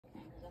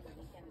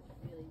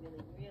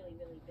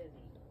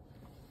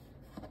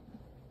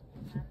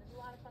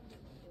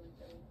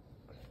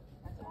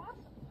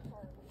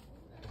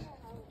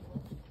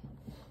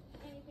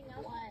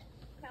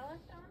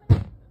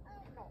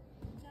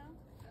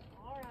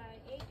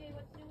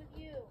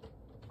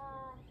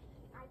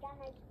got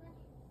my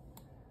plushie.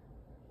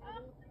 Oh,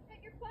 look at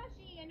your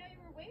plushie. I know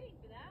you were waiting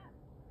for that.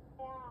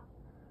 Yeah.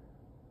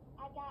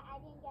 I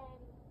didn't get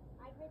any.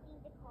 I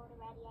redeemed the code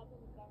already. I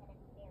didn't get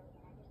any variant.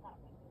 I just got a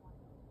regular one.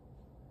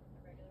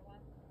 A regular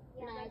one?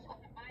 Yeah, Nice.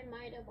 I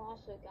might have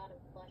also got a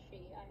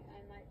plushie. I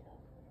might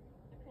have.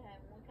 Okay,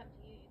 when we come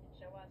to you, you can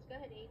show us. Go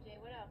ahead, AJ.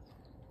 What else?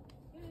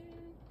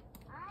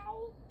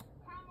 I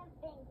kind of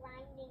been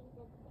grinding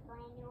the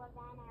brand new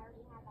event. I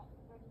already have like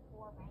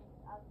 34 ranks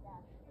of the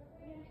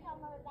new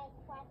summer event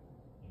quest,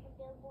 the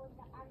billboard,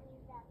 the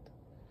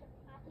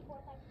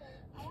passport I think.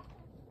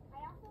 I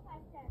also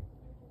like to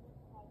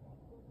like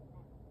this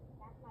event.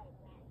 That's my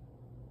event.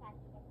 So I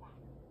can get that.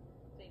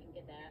 So you can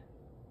get that.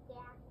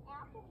 Yeah.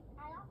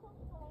 I also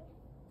sold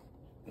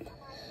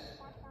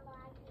that's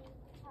summarizing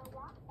her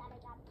rock that I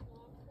got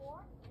scanned for,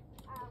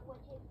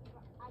 which is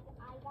I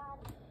got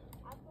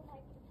after my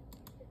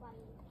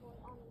money for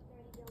only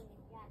 30 billion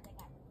gas I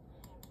got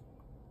scanned.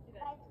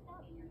 But I still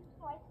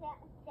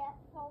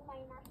sold my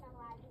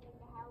marshmallow in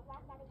the hell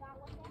rock that I got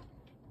with it.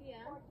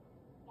 Yeah.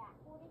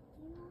 For this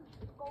huge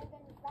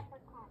golden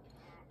leprechaun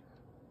hat.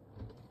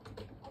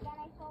 And then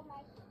I sold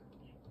my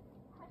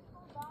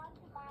crystal dog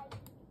to buy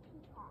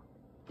peacock.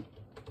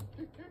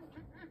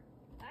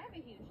 I have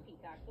a huge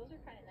peacock. Those are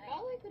kind of nice.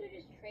 Probably could have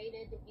just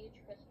traded the huge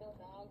crystal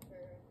dog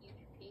for a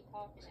huge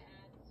peacock and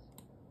ads.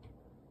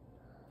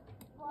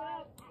 What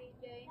else,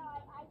 AJ?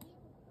 No, I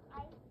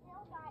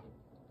still got,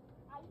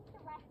 I used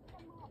the rest of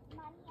the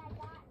money I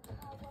got with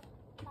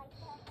my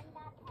friend and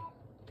that pet.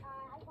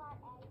 I got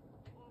eggs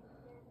and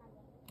there's my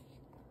eggs.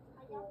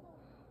 I also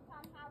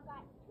somehow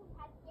got 2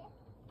 pet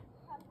gifts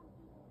from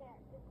completing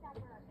the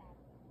summer event.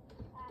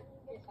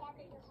 The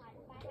scavenger hunt.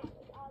 I had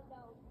all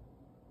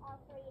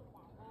 3 of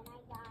them. And I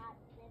got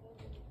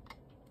literally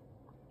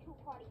 2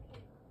 party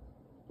pins.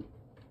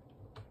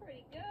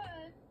 Pretty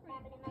good.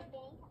 Have it in my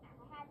bank. I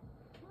have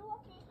 2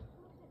 of these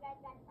exclusive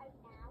events right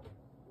now,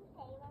 2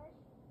 sailors,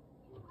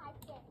 2 high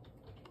sticks,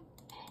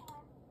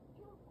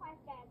 2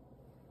 quest eggs,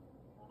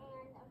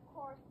 and of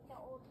course the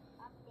old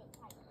update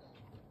high stick.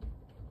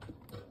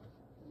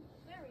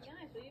 Very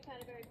nice. So you've had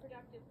a very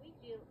productive week.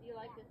 Do you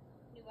like this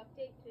new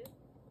update too?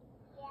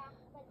 Yeah,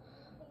 but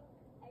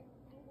if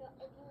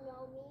you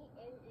know me,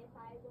 and if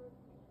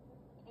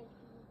you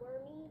were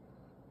me,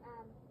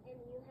 and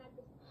you had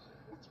this thing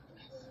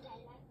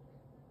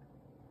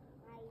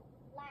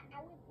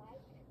I would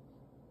like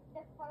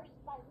the first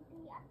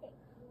bi-weekly update.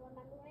 You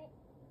remember it?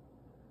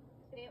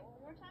 Say it one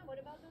more time. What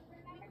about this?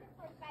 Remember the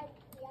first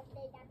bi-weekly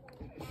update? That's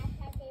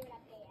my favorite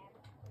update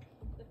ever.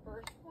 The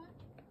first one?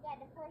 Yeah,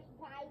 the first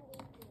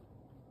bi-weekly.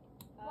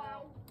 I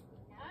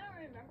don't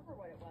remember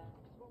what it was.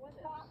 What was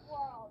it? Rock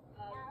World.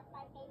 That was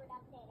my favorite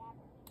update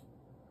ever.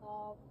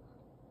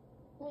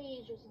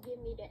 Please just give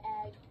me the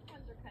egg.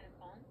 Ones are kind of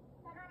fun.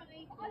 Alright,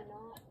 let's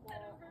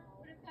head over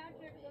to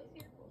Patrick. Let's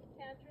hear from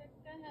Patrick.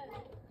 Go ahead.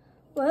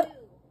 What?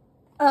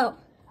 Oh.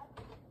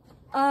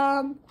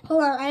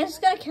 Hold on. I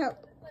just gotta count.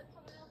 Let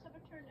someone else have a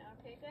turn now.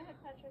 Okay, go ahead,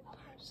 Patrick.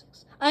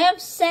 I have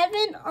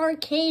 7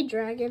 arcade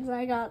dragons.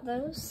 I got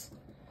those.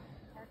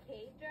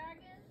 Arcade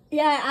dragons?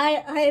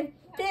 Yeah, I've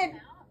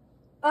been.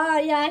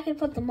 Out? Yeah, I can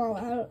put them all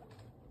out.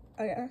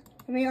 Okay.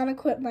 Let me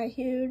unequip my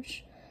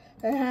huge.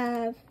 I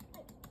have.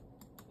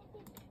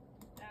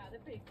 Wow, they're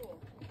pretty cool.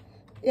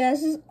 Yeah,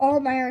 this is all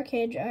my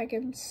arcade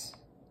dragons.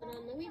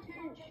 Let me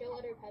turn show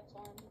other pets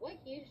on. What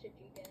huge did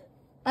you get?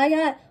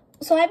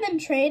 So I've been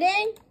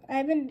trading.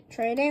 I've been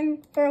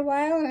trading for a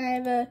while, and I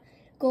have a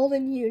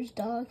golden huge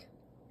dog.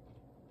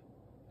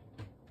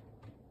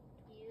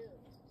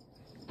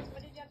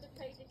 What did you have to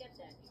trade to get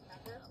that? Do you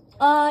remember?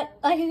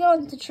 I can go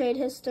into trade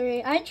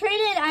history. I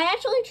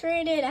actually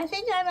traded, I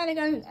think I might have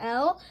gotten an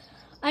L.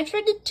 I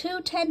traded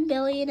 10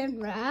 billion in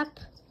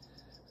wrap.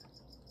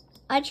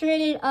 I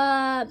traded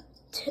a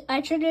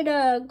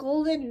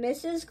golden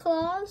Mrs.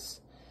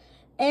 Claus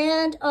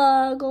and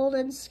a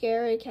golden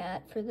scary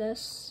cat for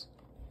this.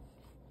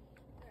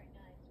 Very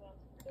nice. Well,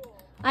 cool.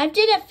 I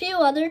did a few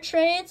other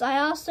trades.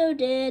 I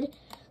did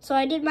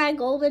my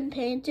golden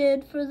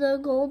painted for the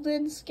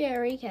golden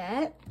scary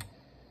cat.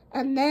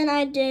 And then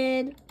I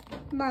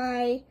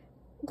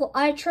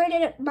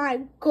traded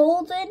my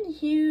golden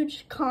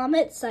huge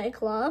comet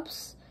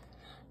Cyclops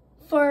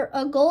for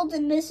a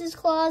golden Mrs.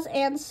 Claus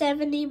and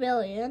 70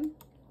 million.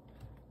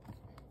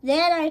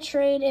 Then I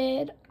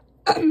traded,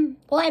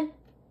 I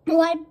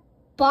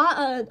bought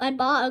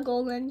a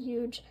golden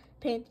huge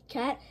painted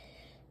cat.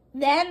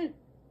 Then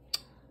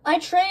I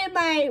traded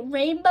my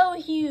rainbow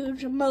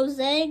huge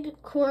mosaic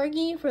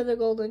corgi for the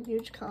golden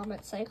huge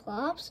comet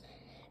Cyclops.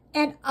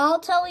 And I'll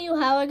tell you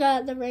how I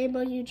got the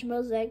rainbow huge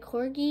mosaic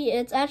corgi.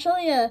 It's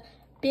actually a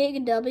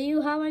big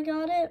W how I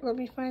got it. Let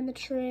me find the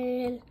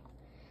trade.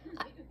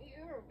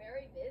 You were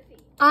very busy.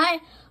 I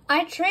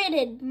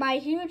traded my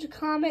huge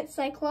comet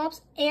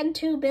Cyclops and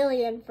 2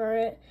 billion for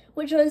it,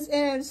 which was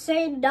an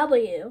insane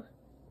W.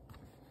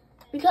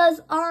 Because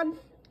on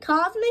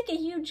Cosmic, a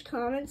huge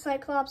comet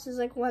Cyclops is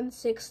like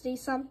 160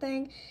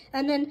 something,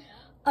 and then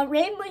a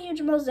rainbow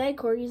huge mosaic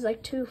corgi is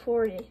like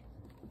 240.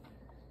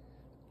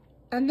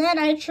 And then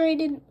I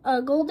traded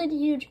a golden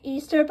huge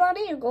Easter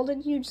bunny, a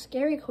golden huge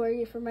scary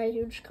corgi for my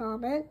huge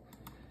comet.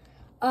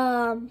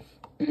 And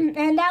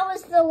that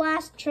was the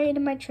last trade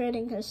in my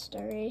trading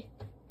history.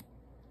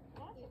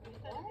 Awesome. You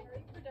had a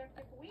very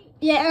productive week.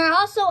 Yeah, and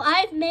also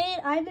I've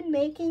been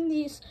making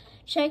these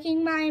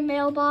checking my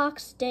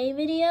mailbox day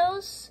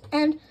videos,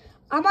 and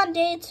I'm on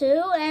day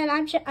 2, and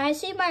I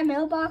see my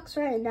mailbox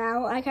right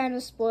now. I kind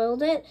of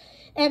spoiled it,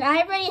 and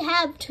I already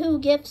have 2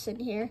 gifts in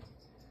here.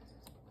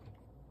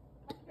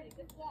 That's pretty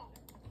good.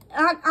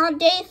 On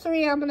day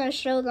 3, I'm gonna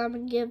show them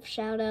and give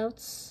shout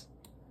outs.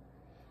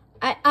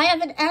 I have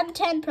an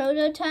M10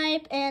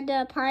 prototype and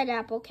a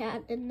pineapple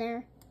cat in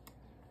there.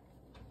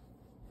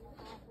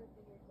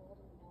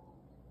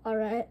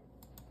 Alright.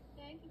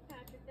 Thank you,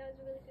 Patrick. That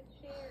was a really good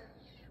share.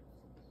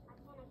 I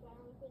can't get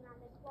anything on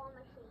this wall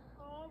machine.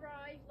 All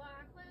right,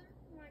 Lachlan,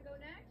 you want to go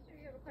next, or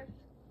you have a question?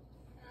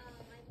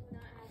 I do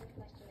not have a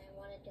question. I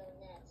want to go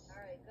next. All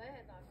right, go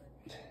ahead, Lachlan.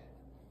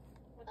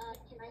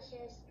 Can I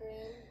share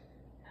screen?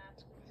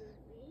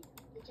 Absolutely.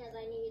 Because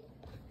I need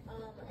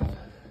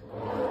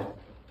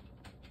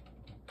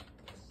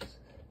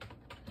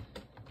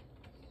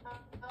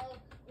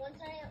once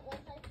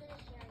I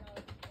finish sharing, I'll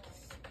explain.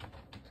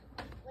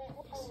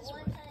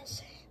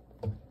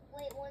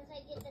 Once I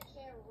get the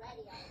chair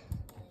ready, I'll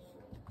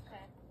explain.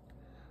 Okay.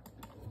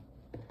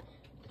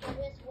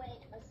 Just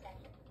wait a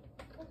second.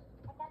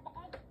 I got the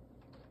egg.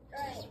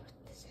 Alright.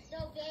 So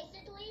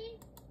basically,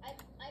 I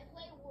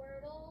play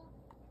Wordle.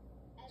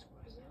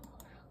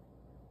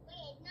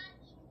 Wait, it's not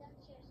even done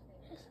share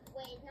screen.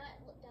 Wait, it's not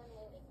done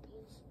loading.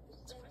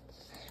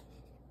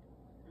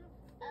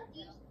 Do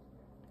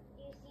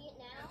you see it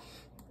now?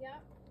 Yeah.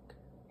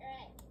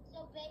 Alright. So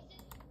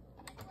basically,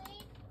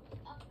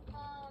 I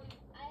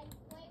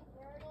play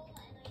Wordle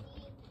and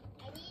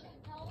I need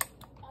help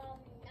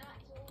not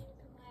to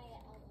lose my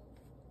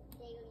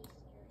daily screen.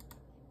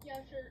 Yeah,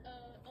 sure. I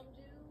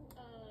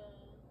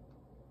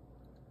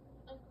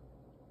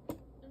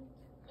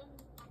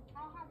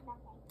have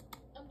nothing.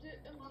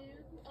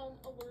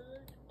 A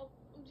word.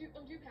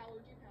 Do power.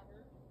 Yes!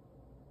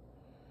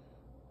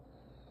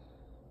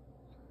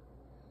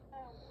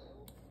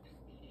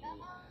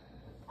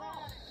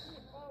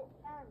 Oh,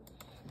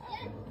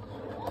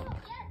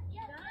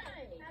 yes!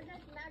 Nice.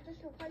 Not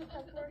just replace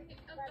the first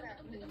letter.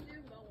 Do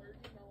mower.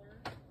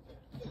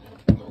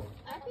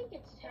 I think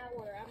it's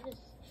tower. I'm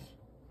just.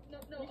 No,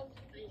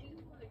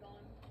 like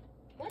on.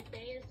 What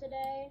day is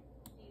today?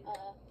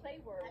 Play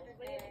world.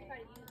 What do you try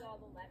to use all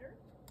the letters?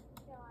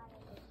 So I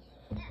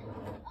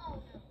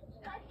Oh,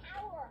 my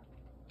power.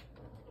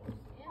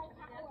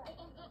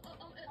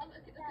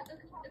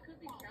 It could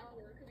be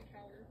cower.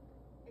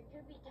 it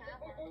could be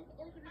tower. Or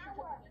it could be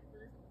Power.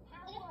 It's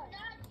Power.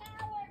 not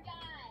tower,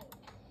 guys.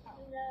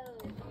 No.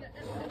 Yeah,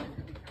 it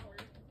could be cower.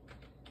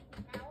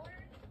 Tower?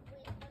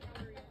 Wait, I'm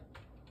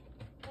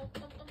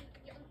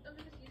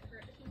gonna just use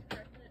correct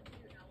and it to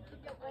do hour.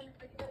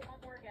 one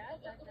more guess,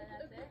 and then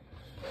that's it.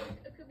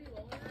 It could be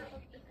lower.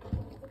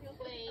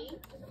 Wait.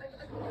 It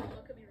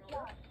could be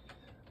lower.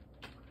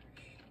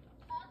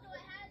 Also,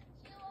 it has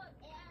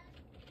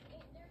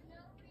there's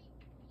no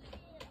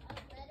repeated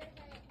letters,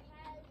 and it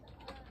has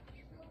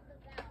two of the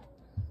vowels.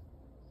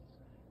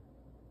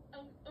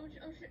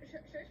 Should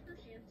I first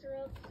answer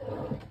up? So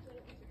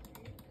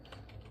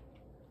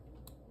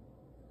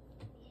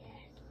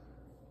Yes.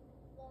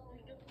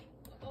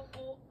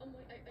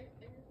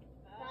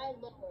 I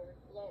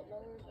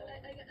Lower.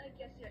 I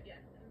guess yeah.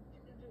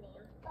 Do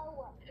lower.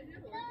 Lower. If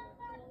you're lower.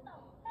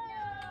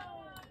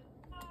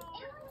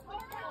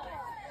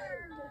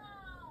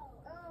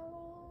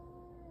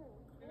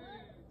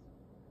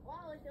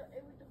 Wow, it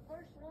was the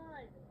first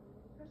one.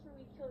 The first one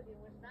we killed, it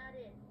was not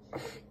it.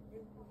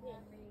 It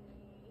was me.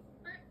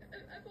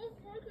 I both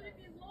more could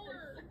be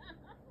lower.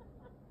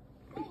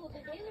 Oh,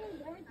 the game was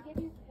going to give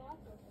you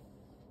sponsors.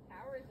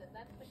 Power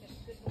that's like a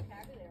good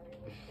vocabulary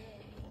word too.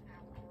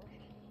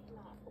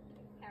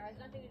 Power has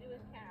nothing to do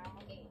with cow.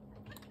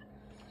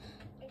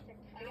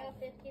 I got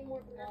 15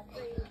 more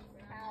please.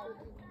 Cow.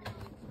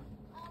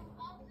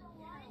 Also,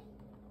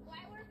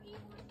 why were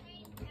people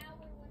saying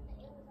tower when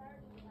it was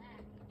already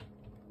black?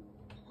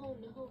 Oh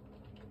no.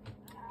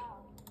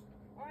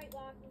 Alright,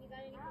 Lachlan, you got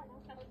anything to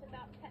tell us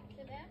about Pet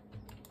Sim?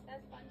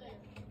 That's fun, yes.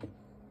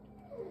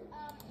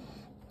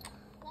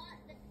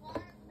 The claw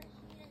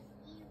machine is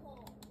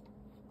evil.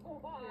 Oh,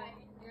 bye.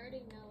 I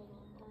already know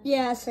that.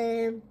 Yeah,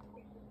 same.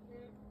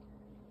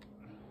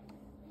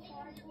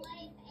 Hard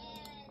life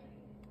and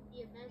the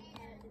event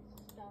pet is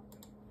stuff.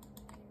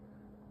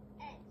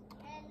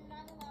 And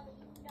Mama,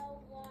 you know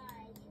why.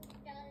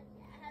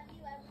 Have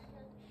you ever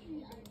known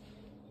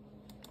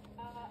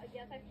the other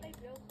Yes, I played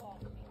real claw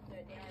machines.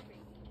 They are pretty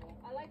evil.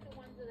 I like the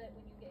ones that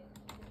when you get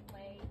to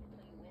play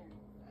until you win.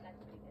 That's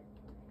pretty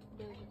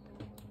good.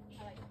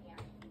 I like the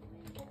actual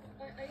win.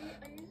 I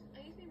used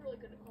to be really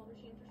good at claw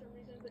machines for some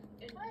reason, but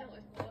now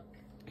I suck.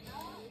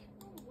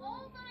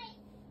 Oh my!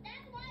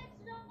 That's why it's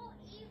so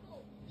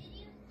evil. Did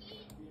you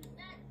see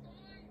that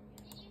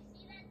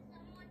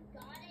someone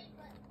got it,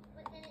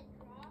 but then it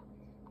dropped?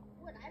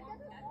 What? I've got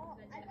it all.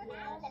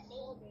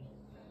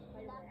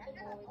 I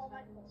got all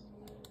my clothes.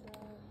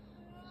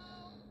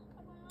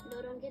 No,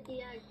 don't get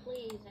the egg,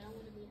 please. I don't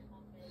want to be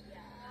hungry. Yeah.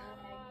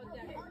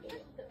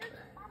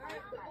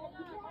 Alright, hold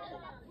on.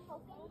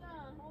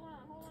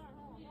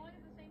 All of the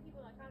same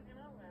people are talking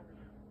over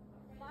everything.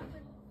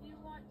 Lachlan, do you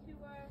want to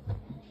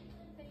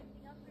say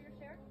anything else for your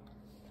share?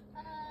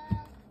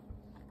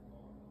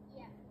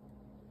 Yeah.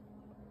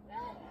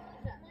 Well,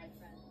 what's that, my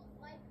friend?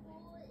 My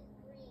pool is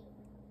green.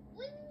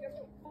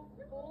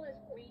 Your pool is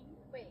green?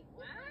 Wait,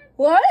 what?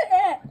 What?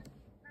 Hey,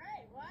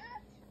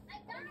 what? I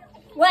got it.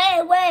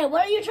 Wait,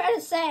 what are you trying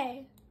to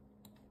say?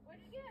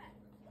 What'd you get?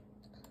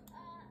 I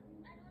don't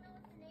know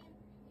what the name.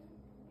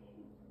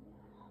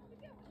 What'd you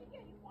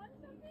get? You won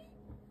something?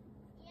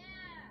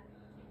 Yeah.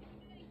 Did you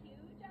get a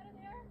huge out of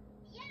there?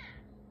 Yeah.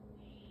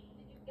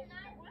 Did you get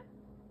that one?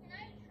 Can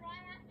I try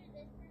after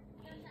this?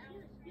 Because I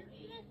was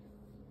really.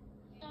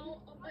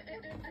 Oh, I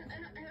have a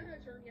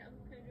turn. Yeah,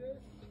 can I do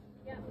it?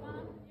 Yeah,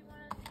 Mom, did you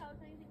want to tell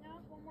us anything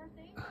else? One more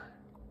thing?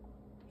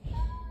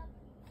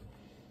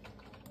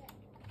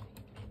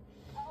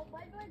 Oh,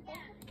 by the way, go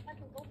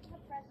for the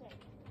present.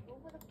 Go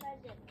for the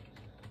present.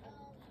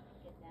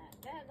 Get that.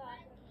 Go ahead,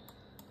 Lachlan.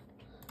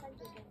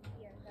 Present is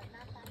here. Not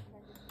that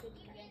present. Big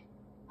You present.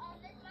 can,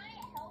 this might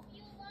help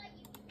you a lot.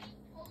 You can get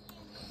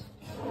tokens.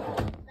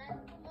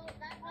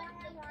 That's my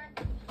favorite.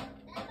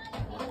 That's my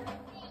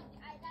favorite thing.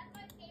 That's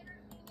my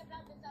favorite thing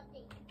about this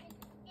update. You can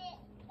get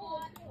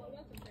quad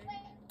tokens.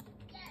 Wait,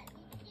 yeah,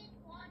 you can get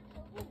quad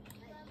tokens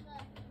from the.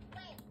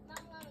 Wait,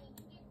 Mama, you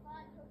can get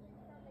quad tokens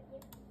from the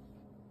gift.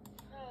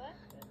 Oh, that's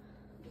good.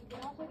 You can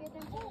also get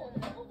them from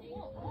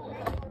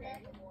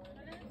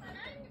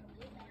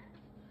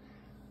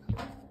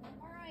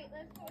Alright,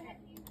 let's go ahead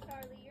and use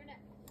Charlie. You're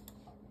next.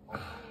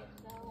 Okay,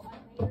 so I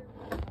may or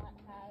may not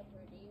have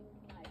redeemed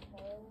my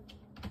code.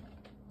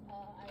 I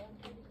want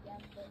you to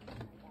guess what I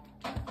got.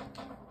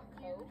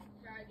 Code?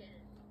 Dragon.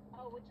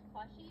 Oh, which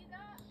plushie you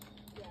got?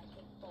 Yes,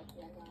 it's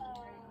plushie. I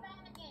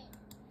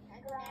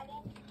got.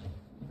 Dragon.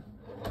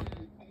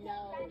 No.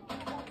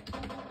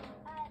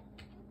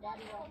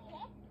 Daddy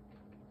wants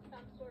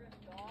Some sort of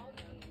dog?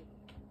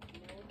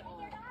 no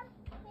dog. I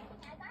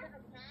got a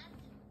cat.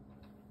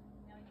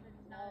 No, he said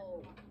No.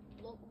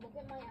 Look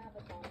at my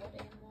avatar. What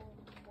animal?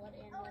 What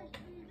Oh, animal?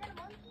 you got a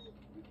monkey?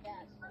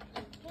 Yes.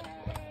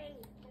 Yay!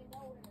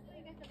 Oh,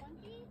 you got the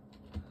monkey?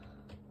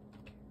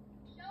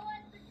 Show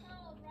us the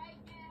code right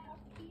now.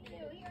 He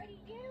already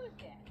used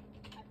it.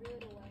 I threw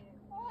it away.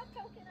 Claw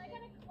token. I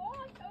got a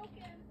claw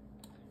token.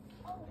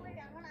 Oh, wait,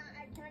 can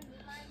I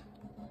use mine?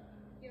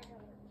 Here,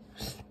 hold it.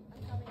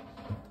 I'm coming.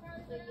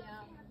 So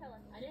yeah,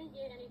 I didn't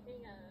get anything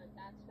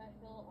that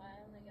special. I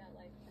only got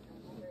like a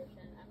normal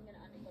version. I'm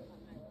gonna unequip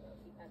my little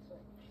keypad so I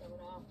can show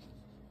it off.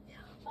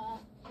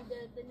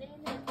 The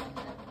name is for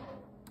some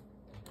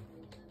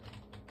reason.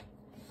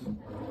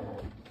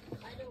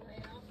 By the way,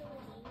 I also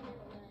named it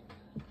when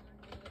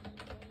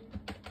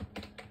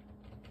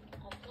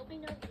I was hoping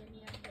they'll give me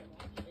extra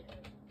launch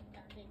videos. I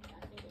think they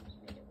just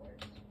made it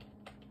worse.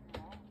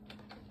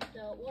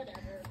 So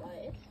whatever, but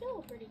it's still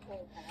a pretty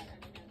cool pet. I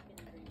mean, I was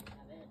gonna dream to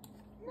have it.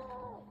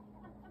 No!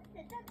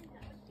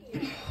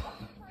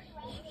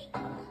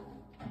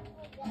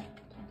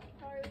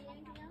 Charlie,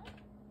 anything else?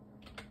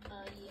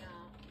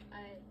 Yeah, I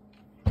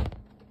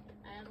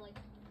have like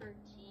 13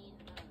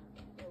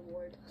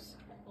 reward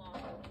blocks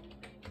and things.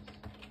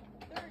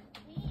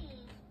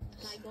 13.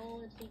 My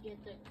goal is to get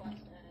the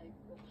quest egg,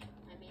 which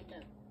I mean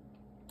the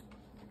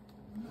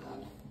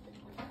 20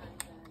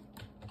 times egg.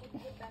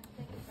 What's the best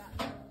thing you've gotten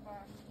so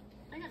far?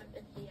 I got a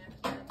 50x egg.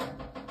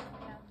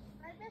 Yeah.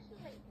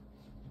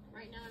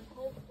 Right now I'm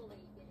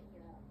hopefully getting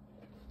a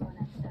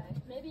 1x egg.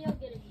 Maybe I'll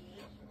get a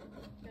huge.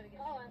 Gotta get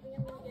Oh, I think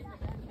I'm gonna get the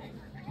best egg.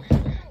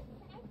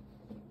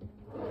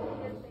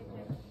 Yes, they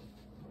do.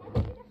 The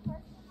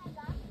first thing I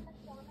got from the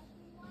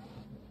pharmacy one,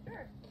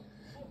 Sure.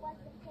 it was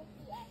the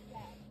 50x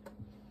egg.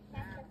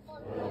 That's the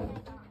first thing I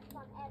got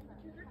from ever.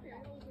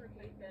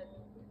 Pretty good.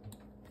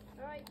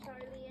 Alright,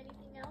 Charlie,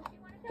 anything else you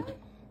want to tell us?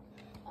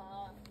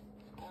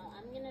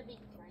 I'm gonna be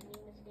grinding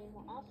this game.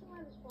 Also, I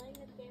was playing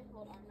this game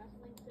called Arm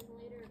Wrestling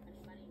Simulator, if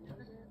anybody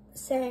knows it.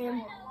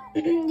 Same.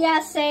 Yeah,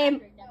 same.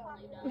 Patrick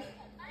definitely does.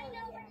 I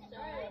know where to go.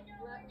 I know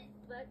where to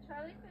Let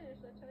Charlie finish.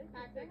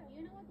 Patrick, do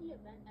you know what the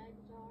event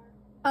eggs are?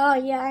 Oh,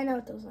 yeah, I know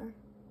what those are.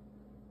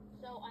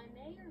 So I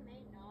may or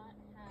may not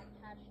have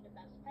hatched the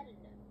best pet in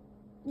it.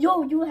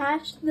 Yo, you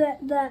hatched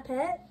that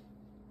pet?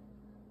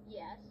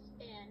 Yes,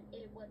 and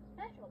it was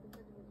special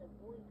because it was a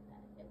void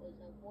pet. It was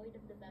a void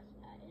of the best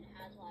pet. It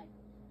has like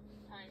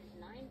times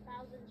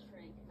 9,000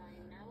 strength, and I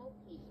am now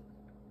OP.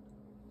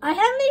 I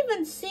haven't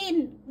even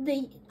seen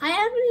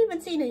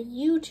a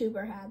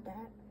YouTuber had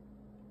that.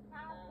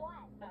 what?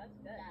 That's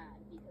good. Bad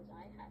because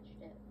I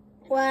hatched it.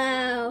 And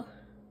Wow.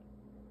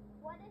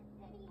 What did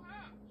he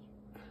hatch?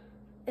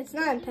 It's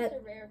not in It's pet.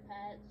 a rare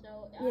pet, so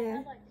I Yeah.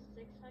 had like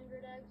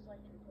 600 eggs like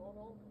in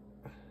total.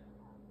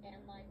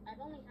 And like I've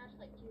only hatched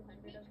like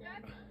 200 of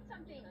them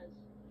Something. because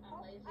I'm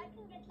Oh, lazy. I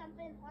can get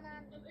something. Hold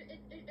on.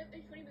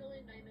 It's 20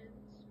 million diamonds.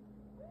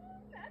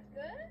 That's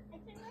good. I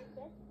think like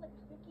this, like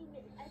sticking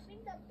it. I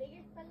think the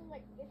biggest spending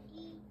like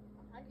 50,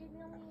 100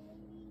 million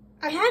maybe.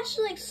 I hatched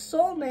like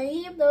so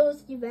many of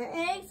those event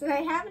eggs, and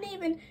I haven't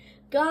even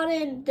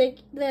gotten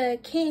the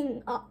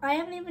king. I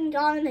haven't even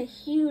gotten a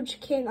huge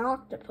king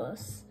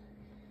octopus.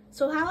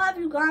 So how have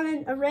you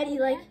gotten already?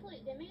 Like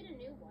Actually, they made a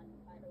new one,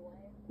 by the way.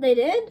 they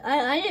did?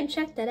 I didn't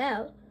check that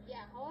out. Yeah,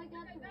 how I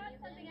got I to got leave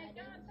something, it, I I got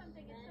didn't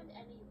something, it's spend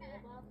any something.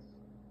 Robux.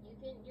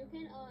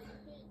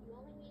 You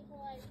only need to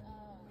like,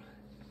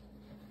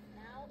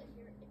 now if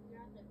you're at the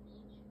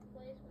beach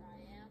place where I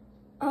am,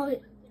 Oh,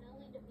 you can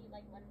only defeat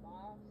like one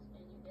boss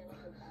and you get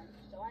like a bunch.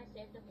 So I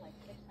saved up like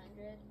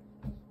 600.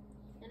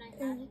 Then I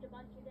hatched a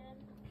bunch of them.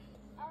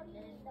 Oh,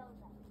 you need those.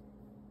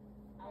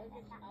 I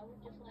was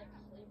just like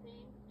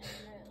sleeping, and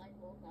then I like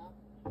woke up.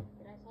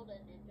 Then I saw the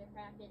ninja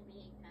kraken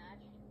being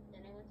hatched.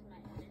 Then I went to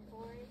my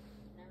inventory,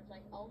 and I was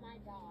like, oh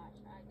my gosh,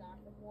 I got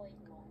the void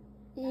one.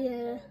 That's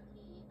yeah. so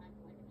key. I'm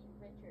going to be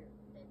richer.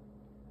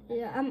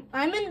 Yeah,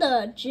 I'm in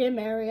the gym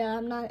area.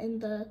 I'm not in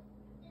the.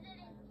 Is it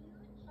a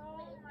huge?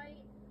 Oh my,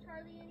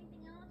 Charlie,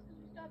 anything else?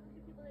 Because we still have a few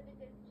people that didn't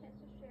get a chance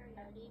to share I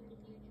yet. redeemed a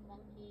huge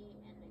monkey,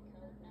 and the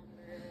code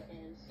number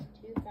is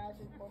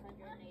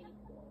 2,484.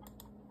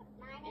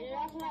 And it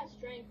also has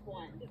strength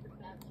 1.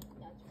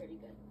 That's pretty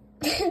good.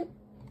 Thank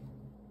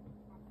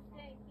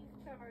you,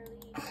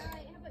 Charlie.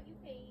 Alright, how about you,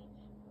 Paige?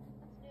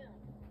 What's new?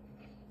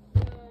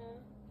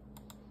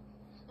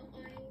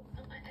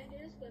 I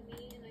did a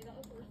swimmy, and I got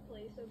a first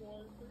place. I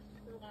won for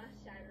last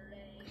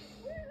Saturday.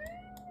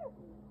 Woohoo!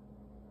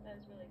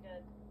 That's really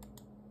good.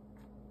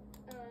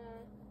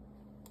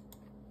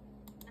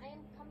 I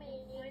am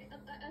coming. I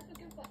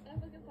forget 5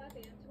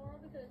 a.m. tomorrow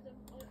because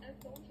I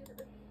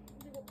volunteered.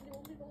 They won't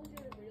be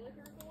volunteering to relay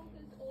protocol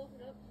because all of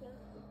it up. So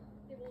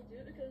they won't do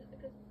it because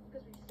we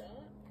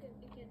suck and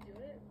can't do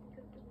it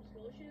because we're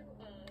school issue.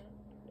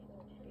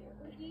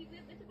 We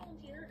have to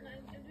volunteer, and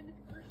I'm doing the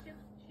first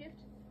shift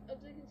of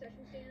the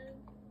concession stand,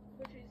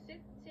 which is 6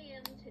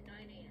 a.m. to 9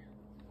 a.m.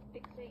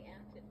 6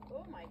 a.m. to.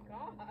 Oh my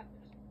gosh.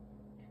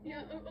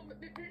 Yeah,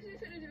 basically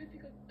said I did it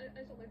because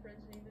I saw my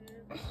friends leaving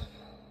it. I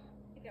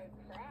think I would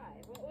cry.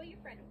 Well, your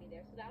friend would be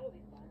there, so that would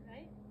be fun,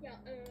 right? Yeah,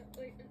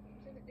 like,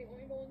 since they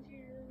only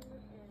volunteer,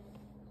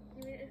 I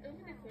mean, I don't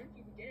think it's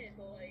you did,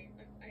 but like,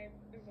 I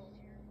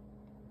volunteer.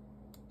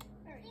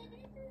 See,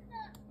 this is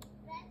the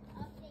best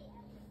update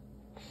ever.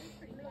 It's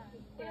pretty fun.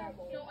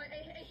 Terrible. No, I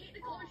hate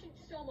the color sheet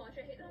so much.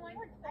 I hate the color. I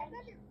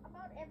got it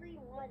about every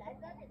one. I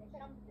got it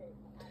something.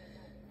 I don't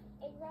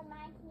know. It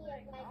reminds me of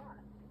like, it's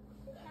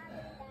not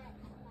really that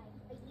like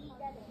a yeet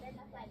that it's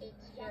like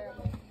It's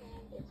yellow.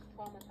 terrible. It's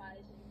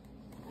traumatizing.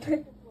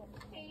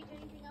 Paige,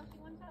 anything else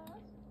you want to tell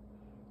us?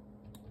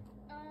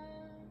 I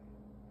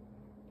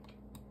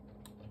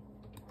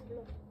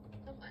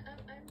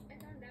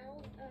found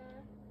out,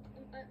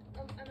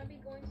 I'm gonna be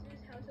going to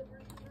this house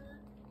over summer,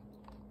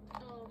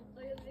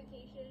 like a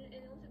vacation,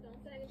 and also don't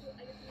say I get to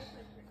use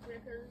my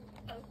record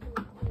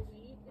for a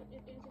week,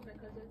 into my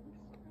cousins.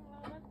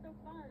 Oh, that's so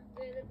fun.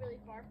 Do they live really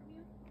far from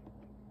you?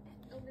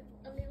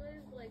 They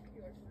live like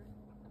 2 hours from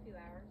A few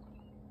hours.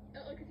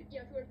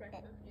 yeah, 2 hours back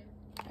from yeah.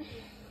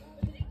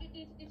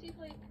 It takes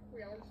like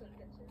 3 hours to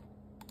get to.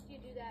 Do you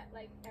do that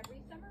like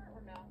every summer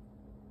or no?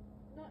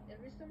 Not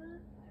every summer.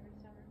 Every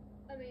summer.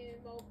 I mean,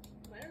 well,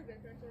 my other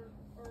grandparents are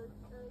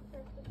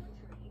across the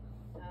country.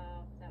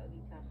 Oh, that would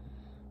be tough.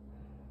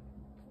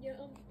 Yeah,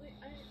 like,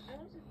 I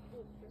also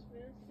love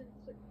Christmas since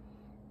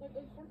like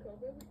before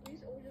COVID, we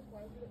used to always just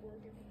fly over to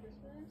Oregon for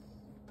Christmas.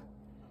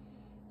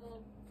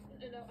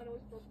 And I was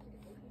supposed to get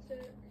motion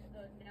sick.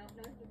 Now I'm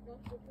not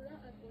for that.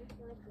 I'm going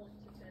for a 1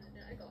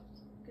 and I got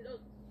because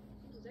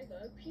I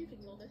got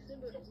puking on my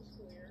symbol of the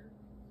school year.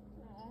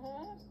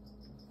 Uh-huh.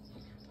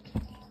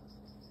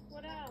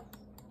 What else?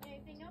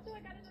 Anything else? Oh, I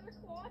got another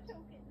claw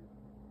token.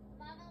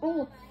 Mama,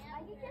 Oh. Mama, I Are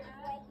have you just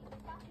waking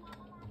stuff,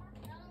 Mama, Mama?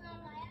 no,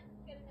 I have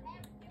 33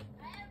 tokens.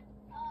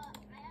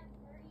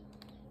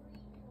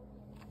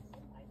 Oh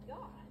my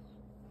gosh.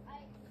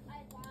 I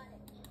bought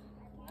it.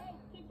 Hey,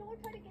 can someone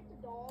try to get the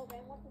dog?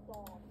 I want the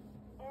dog.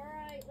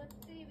 Alright, let's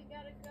see. We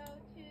gotta go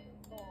to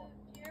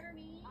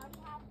Jeremy. I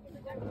have to We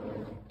go got to to the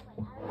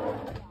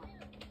dog.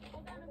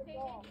 Hold on, The okay?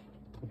 dog.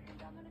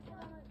 I'm gonna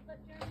let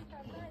Jeremy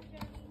talk. Go ahead,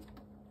 Jeremy.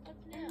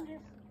 What's new?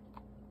 Just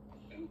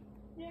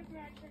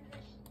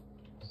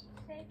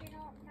saving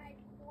up my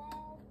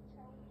 12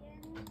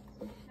 tokens.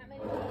 How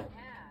many do you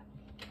have?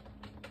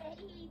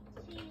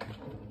 18.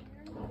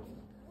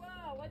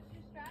 Whoa, what's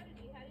your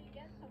strategy? How do you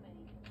get so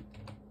many?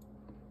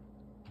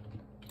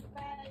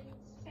 By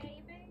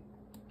saving.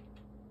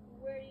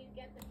 Where do you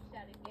get them? Just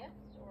out of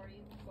gifts, or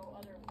you go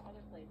other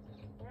places?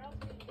 Where else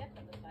do you get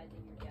them besides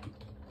in your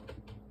gifts?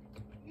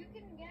 You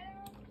can get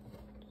them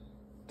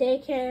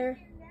Daycare.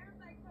 in there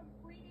by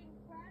completing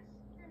quests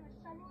in the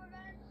summer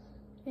events.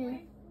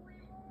 Yeah.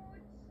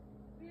 Rewards,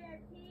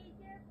 VIP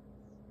gifts,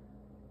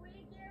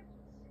 free gifts,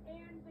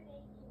 and the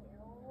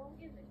daycare. Oh,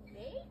 in the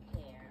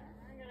daycare.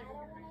 I'm gonna I go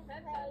don't get my wanna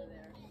pets say- out of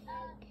there.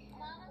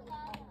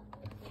 Mama.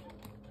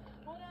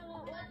 Hold on,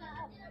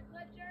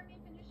 let Jeremy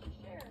finish his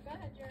share. Go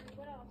ahead, Jeremy.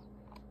 What else?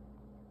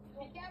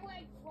 You get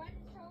like 1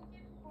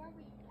 token for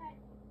every pet.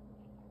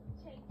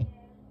 take it.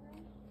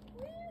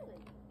 Really?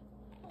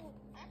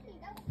 Actually,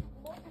 that would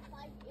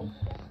multiply if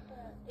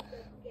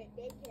the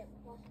daycare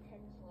plus 10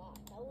 slots.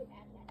 That would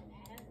add that an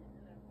ad.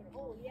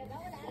 Oh, yeah, that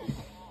would add a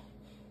lot.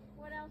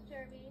 What else,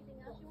 Jeremy? Anything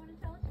else you want to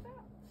tell us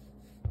about?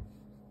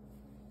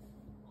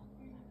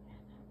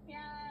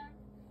 Yeah.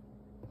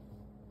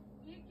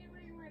 You're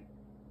doing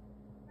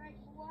like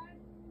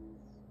ones,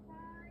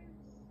 fives,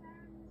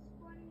 sevens,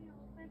 20,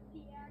 or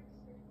 50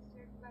 X's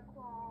in the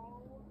claw.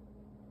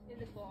 In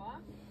the claw?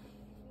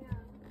 Yeah.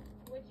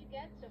 What'd you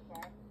get so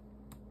far?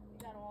 You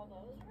got all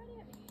those already?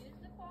 Have you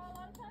used the claw a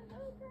lot of times?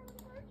 Oh, throw the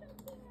merch up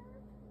there.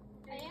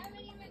 I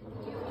haven't even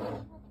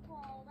used the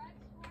claw. That's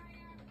why I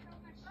have so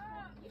much Oh,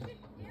 stuff. you should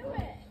do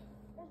it.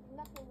 There's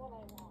nothing what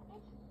I want.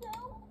 It's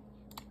so...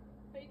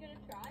 Are you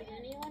gonna try Does it?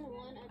 anyone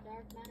want a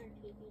dark matter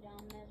TP down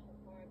this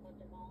before I put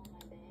them all in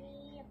my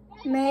bag?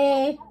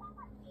 Me.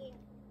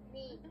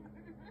 Me.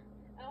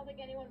 I don't think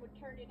anyone would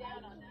turn you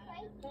down on that.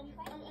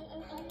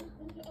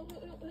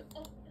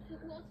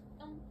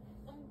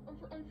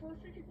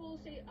 Unfortunately, people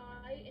say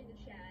I in the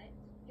chat.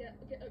 Get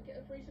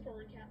a free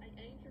support account. I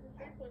need your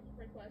request.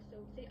 So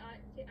say I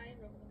in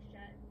Roblox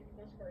chat. If you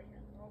go support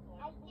account.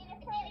 I did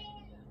it for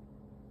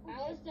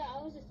I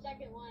was the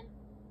second one.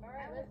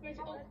 Alright, let's get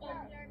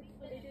Jeremy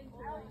finished.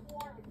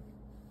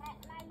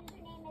 My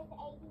username is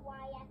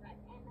ADYSMO.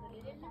 Put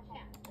it in the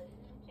chat. Put it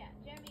in the chat.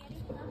 Jeremy,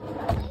 anything else?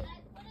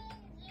 I put it in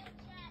Zoom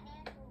chat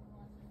and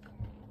Roblox chat.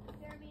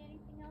 Jeremy,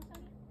 anything else,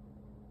 honey?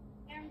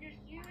 I'm just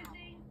using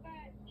the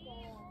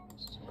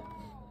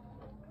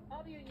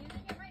Oh, you're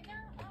using it right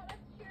now? Oh,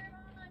 let's cheer him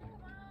on.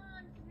 Come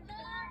on.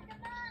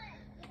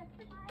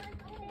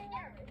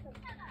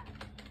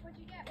 What'd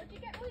you get? What'd you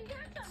get? Oh, you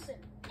got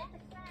something.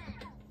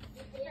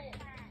 You did.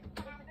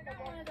 I got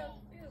one of those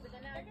too, but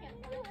then now I can't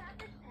find it.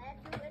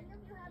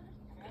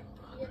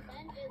 The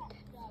event is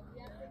stuck.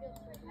 You have to go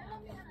straight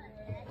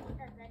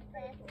down.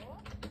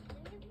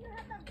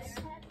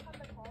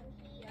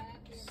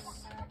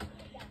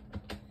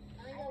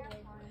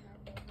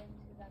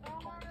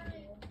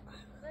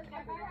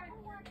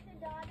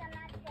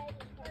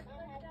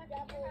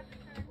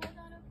 Hold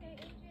on, okay,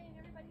 AJ and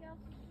everybody else,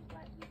 just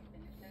let you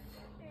finish their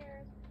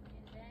shares,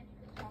 and then you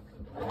can talk to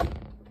me.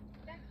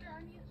 Dexter,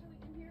 unmute so we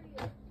can hear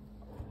you.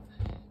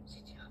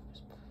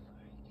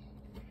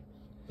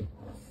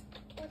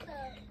 What's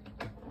up?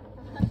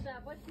 What's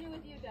up? What's new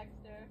with you,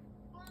 Dexter?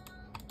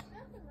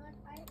 Nothing much.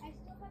 I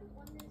still haven't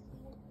won this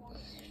new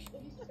quality.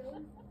 It is so...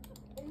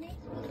 It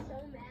makes me so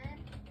mad.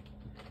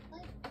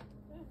 Like,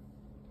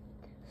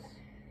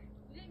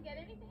 You didn't get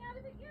anything out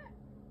of it yet?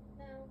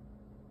 no.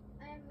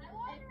 I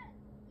want to...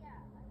 Yeah,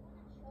 I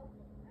want to choke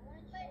it. I want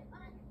to choke it.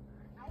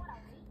 I want to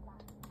read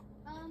one.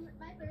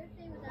 My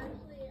birthday was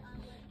actually,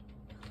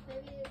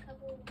 maybe a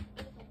week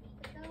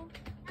ago.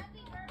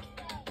 Happy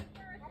birthday!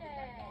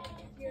 Birthday!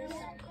 Your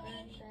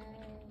Birthday.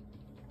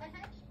 I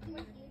had two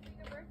What's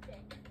your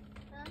birthday?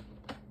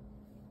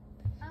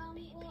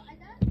 well, I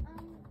got,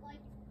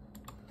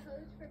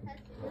 codes for Pet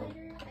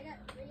Simulator. I got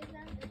 3 of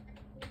them. And I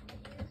can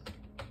use.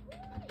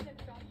 You can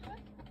show them to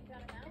us? You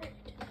got them out?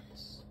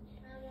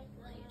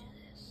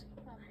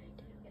 Probably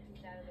get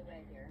these out of the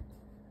way here.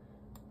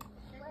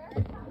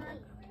 Where's my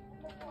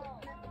Oh,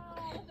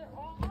 those are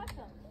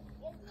awesome.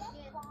 It's not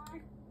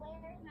fun.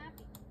 Where's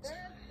Happy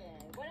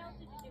birthday. What else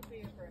did you do for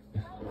your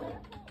birthday?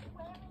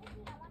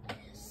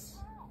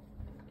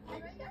 I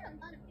already got a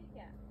lot of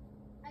Yeah.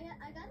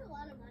 I got a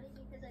lot of money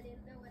because I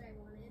didn't know what I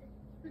wanted.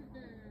 So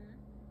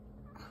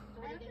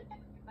what are you going to do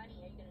with your money?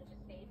 Are you going to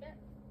just save it?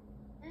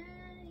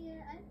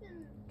 Yeah, I've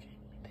been.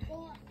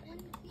 Well, when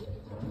season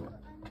 2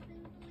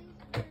 thing released,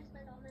 I'm gonna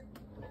spend all my.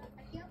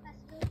 I still.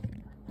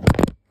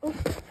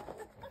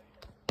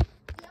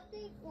 The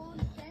update log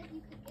said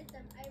you could get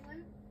them. I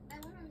went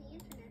on the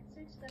internet,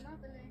 searched them up,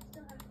 and I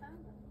still haven't found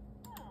them.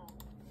 Oh.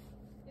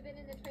 You've been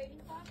in the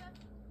trading plaza?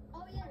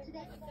 Oh yeah,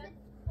 today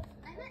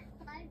I met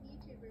 5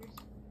 YouTubers.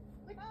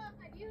 Which,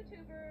 5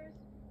 YouTubers.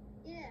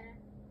 yeah.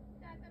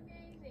 That's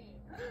amazing.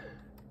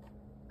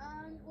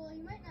 Well,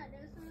 you might not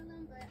know some of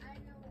them, but I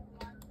know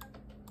a lot of them.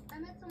 I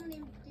met someone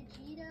named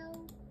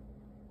Digito.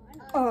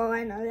 Oh,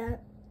 I know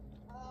that.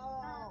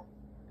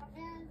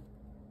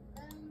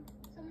 And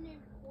someone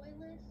named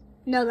Coilus.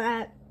 Know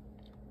that.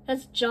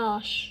 That's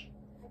Josh.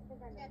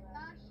 Yeah,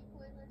 Josh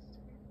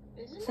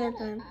Coilus. Isn't Same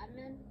that an thing.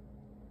 admin?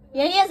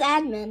 Yeah, he has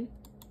admin.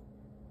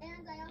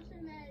 And I also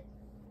met.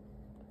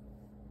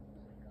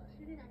 Oh my gosh,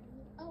 who did I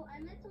meet? Oh, I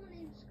met someone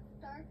named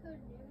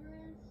Starcode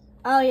Numerous.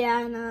 Oh yeah,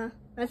 I know.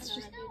 That's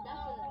just.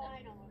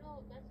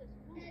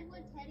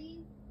 Deadwood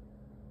Teddy.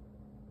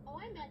 Oh,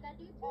 I met that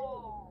dude too.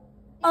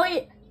 Oh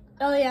yeah.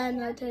 Oh yeah, I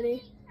know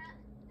Teddy.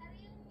 Have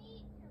you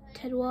met?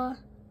 Tedwa.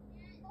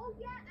 Oh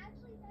yeah,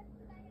 actually that's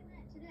the guy I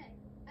met today.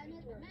 I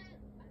met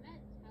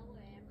Tella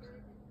Amber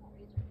and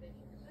Razor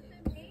Vision. That's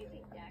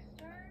amazing,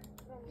 Dexter.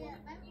 Yeah,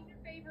 Who's your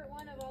favorite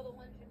one of all the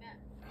ones you met?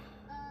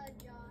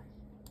 Josh.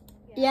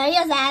 Yeah, he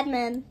has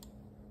admin.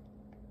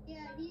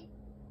 Yeah.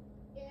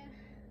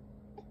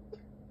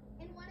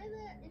 In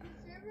the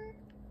server,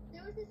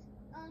 there was this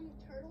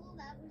turtle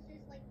that was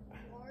just like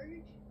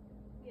large.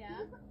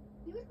 Yeah.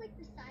 He was like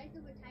the size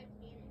of a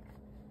Titanic.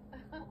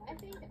 I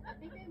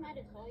think I might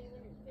have saw you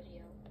in his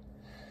video.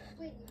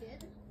 Wait, you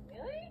did?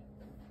 Really?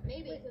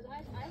 Maybe, because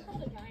I saw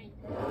the giant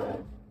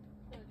turtle.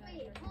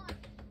 Wait, hold on.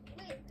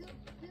 Wait,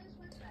 whose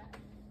was that?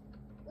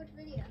 Which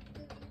video?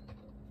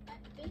 I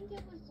think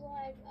it was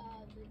like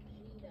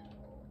Vegito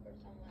or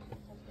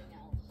something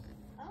else.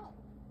 Oh.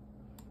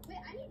 Wait,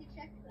 I need to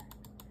check that.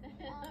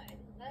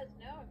 Let us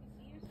know if you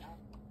see yourself.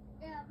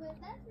 Yeah, but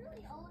that's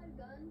really all I've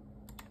done.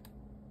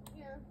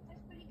 Yeah,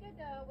 that's pretty good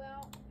though.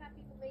 Well,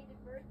 happy belated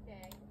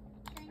birthday.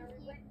 Thank Are you.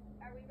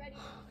 we ready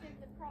to spin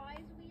the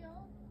prize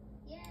wheel?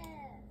 Yeah.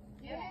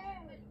 Yes.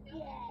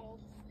 Yeah.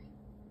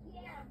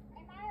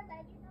 Am I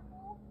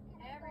eligible?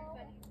 Can I go?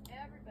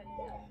 Everybody.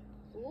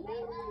 Ooh.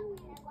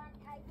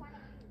 I want to.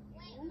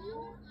 Wait,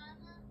 Mama.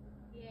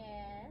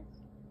 Yes.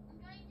 I'm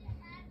going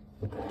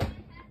to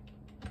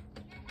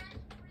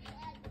hatch 3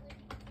 eggs with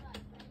you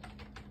guys.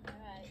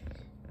 Alright.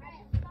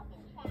 Right.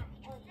 Fucking cat.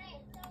 Okay,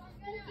 so I'm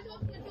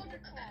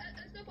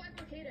It's still 5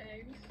 arcade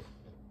eggs.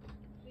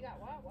 You got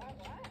what?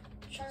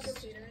 5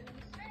 arcade eggs.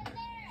 right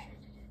there.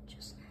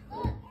 Just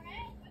Look,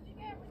 alright? What'd you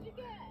get?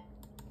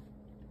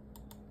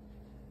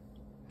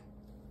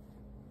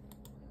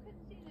 You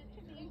couldn't see the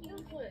too many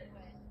Useless.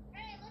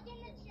 Alright, look in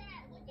the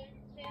chat. Look in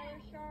the chat.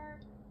 Sailor Shark.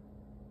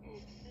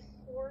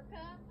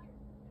 Orca.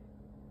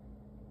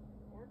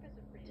 Orcas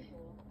are pretty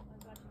cool. I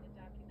was watching a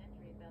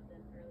documentary about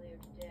them earlier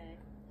today.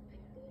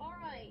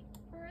 Alright,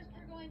 first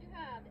we're going to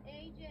have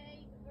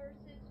AJ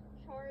versus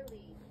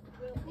Charlie.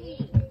 Will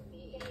AJ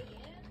stay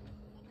in?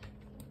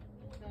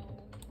 No,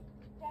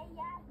 Say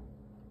yes.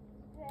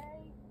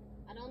 Say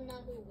I don't know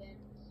who wins.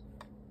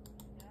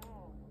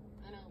 No.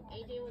 I know.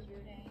 AJ was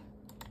rooting.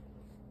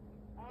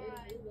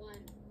 Alright, Who won? I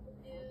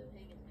wasn't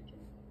paying attention.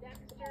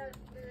 Dexter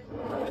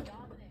versus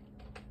Dominic.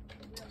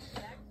 Will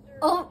Dexter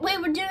Oh, wait,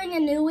 we're doing a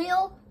new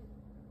wheel?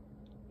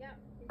 Yep.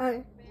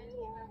 Alright.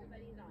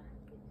 Everybody's on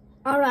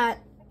it. Alright.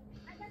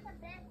 I got the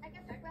best. I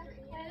got the best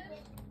Dexter present. is?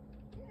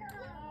 No.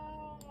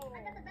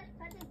 I got the best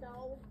present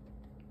though.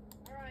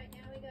 Alright,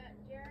 now we got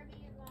Jeremy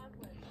and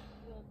Lachlan.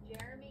 Will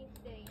Jeremy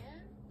stay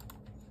in?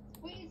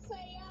 Please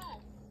say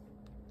yes.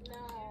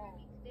 No.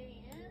 Stay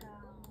in?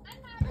 I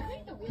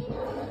think the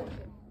wheel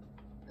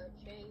is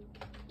a change.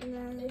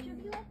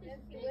 Yes,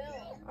 he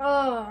will.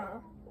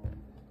 Oh.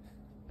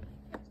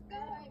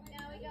 Alright,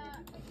 now we got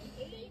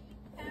Paige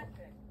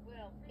Patrick.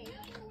 Will Paige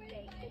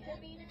stay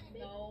in?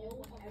 No,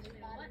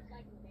 everybody's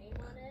like name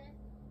on it.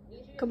 You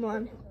should Come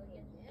on.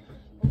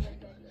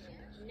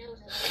 No,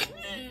 sir.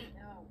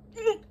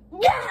 No.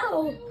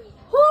 No!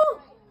 Whew!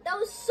 That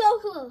was so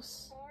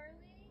close.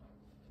 Charlie,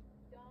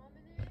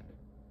 Dominic,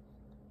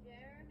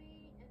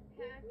 Jeremy, and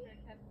Patrick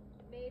have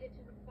made it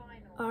to the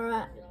final.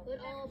 Alright. Put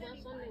all of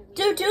us on the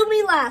wheel. Do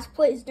me last,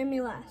 please. Do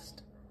me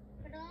last.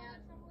 Put all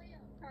us on the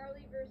wheel.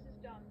 Charlie versus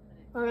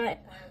Dominic. Alright.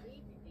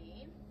 Charlie,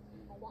 name.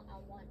 I want.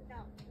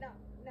 No.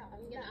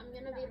 I'm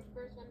gonna be the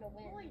first one to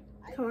win.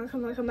 Come on,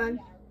 come on, come on. Is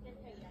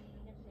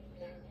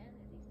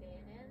he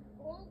staying in?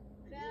 Oh,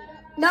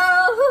 No!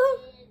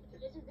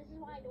 This is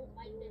why I don't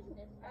like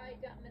this.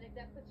 Alright, Dominic,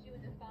 that puts you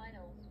in the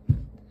finals.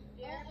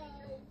 Jeremy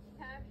versus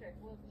Patrick.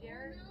 Will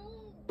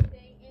Jeremy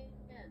stay in?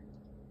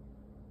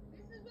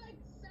 this is like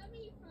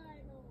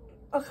semi-final.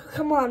 Oh,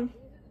 come on. These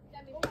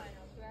are the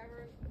semifinals.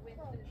 Whoever wins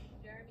this,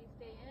 Jeremy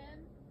stay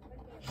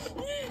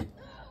in.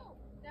 No.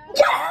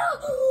 Yeah!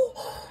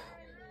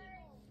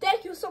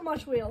 Thank you so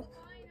much, Wheel.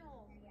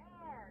 Finals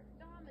are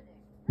Dominic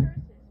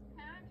versus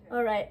Patrick.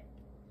 Alright.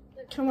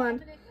 Does Come on.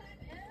 Dominic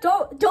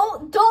win?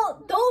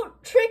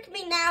 Don't trick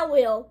me now,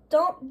 Wheel.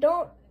 Don't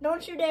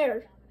you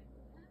dare.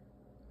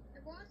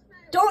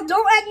 Don't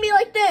act me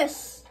like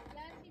this.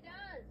 Yes, he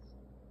does.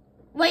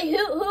 Wait,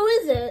 who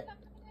is it?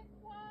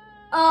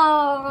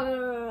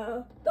 Dominic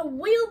won. The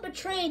wheel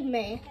betrayed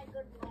me. Now,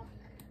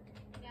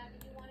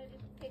 do you want to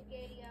just pick a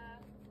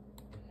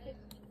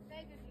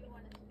peg, or do you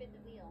want to spin the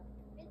wheel?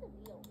 Spin the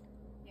wheel.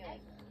 Yeah,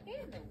 like,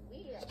 spin the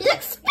wheel. He's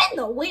like, spin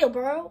the wheel,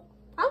 bro.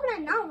 How would I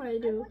know what to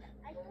do?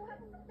 I still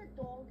haven't put the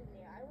dog in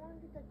there. I want to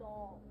get the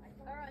dog.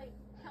 All right,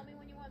 tell me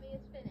when you want me to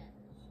spin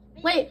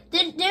it. Wait,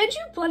 did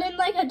you put in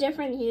like a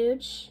different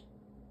huge?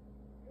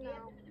 We have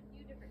to put a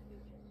few different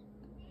huges.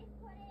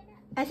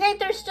 I think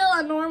there's still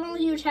a normal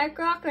huge heck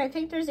rock, and I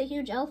think there's a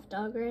huge elf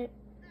dog, right?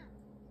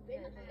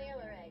 Spin the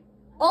sailor egg.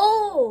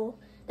 Oh,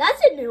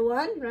 that's a new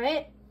one,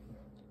 right?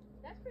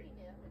 That's pretty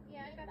new.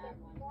 Yeah, I got that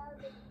one.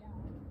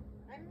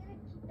 I'm gonna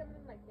keep them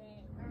in my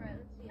thing. All right,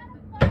 let's see.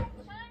 5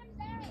 times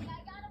egg. I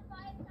got a 5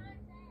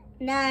 times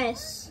egg.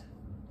 Nice.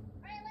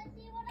 Alright, let's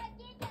see what I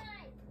get,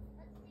 guys.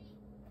 Let's see.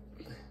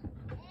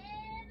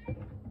 And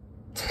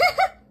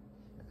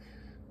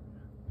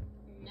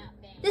Not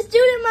bad. This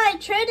dude in my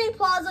trading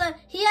plaza,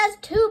 he has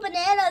 2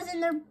 bananas in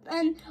there,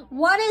 and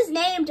one is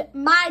named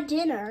My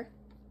Dinner.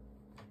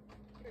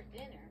 For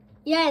dinner.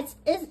 Yeah,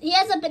 he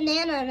has a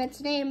banana and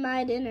it's named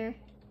My Dinner.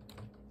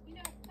 You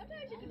know,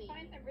 sometimes you can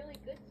find some really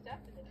good stuff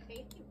in the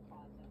tasting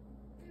plaza.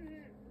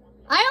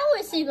 I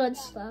always see good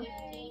stuff.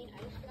 I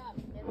just got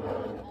every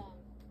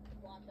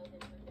Lotto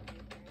this window.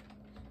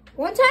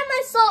 One time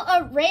I saw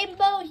a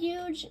rainbow,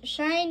 huge,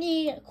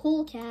 shiny,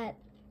 cool cat.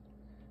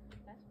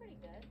 That's pretty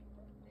good.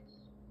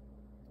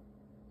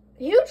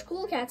 Huge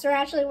cool cats are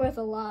actually worth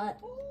a lot.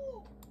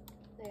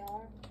 They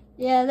are.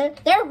 Yeah,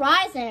 they're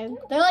rising.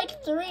 They're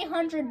like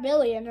 300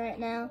 million right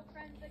now.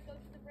 Friends that go to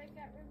the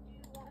breakout room, do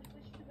you want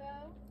wish to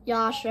go?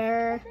 Yeah,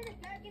 sure. There's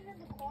a dragon in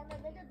the corner.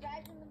 There's a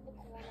dragon in the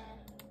corner.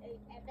 A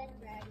event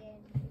dragon.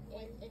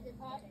 It's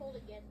impossible to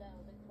get though.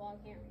 The claw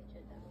can't reach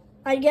it though.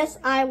 I guess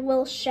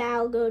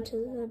shall go to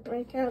the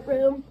breakout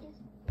room.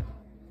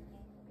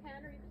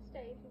 Can, or you can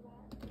stay if you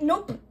want.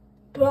 Nope.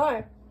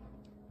 Bye.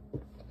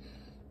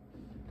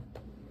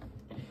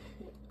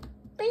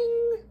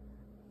 Bing.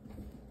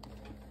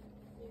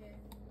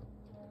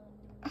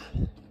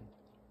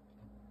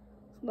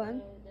 Come on.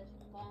 So this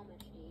claw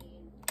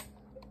machine.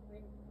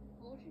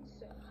 Motion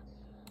sucks.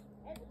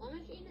 The claw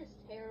machine is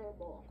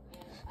terrible,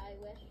 and I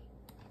wish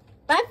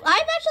I've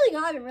actually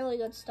gotten really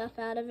good stuff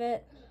out of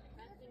it.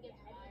 Preston gets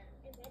fired.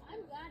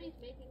 I'm glad he's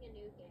making a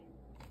new game.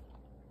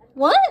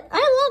 What?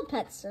 I love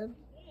Pet Sim.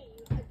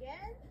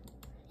 Again?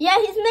 Yeah,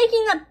 he's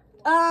making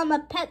a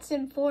Pet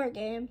Sim 4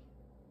 game.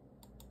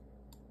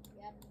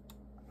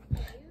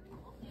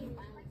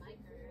 Finally my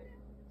turn.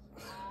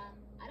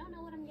 I don't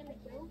know what I'm gonna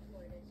go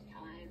for this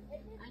time.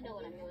 I know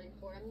what I'm going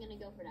for. I'm gonna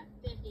go for that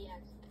 50x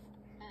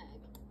egg.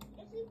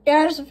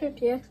 Yeah, there's a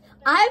 50x.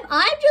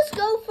 I just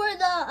go for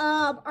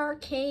the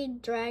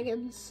arcade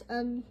dragons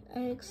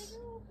eggs.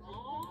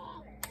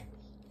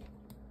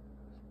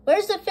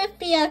 Where's the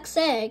 50x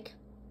egg?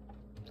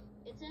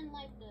 It's in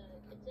like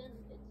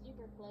it's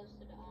super close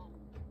to the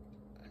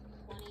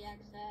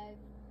 20x egg.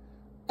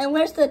 And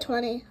where's the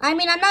 20? I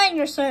mean, I'm not in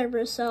your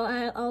server, so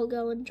I'll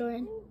go and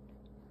join.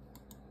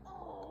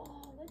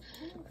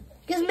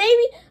 Because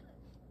maybe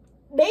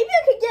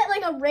I could get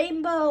like a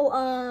rainbow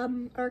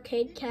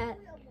arcade cat.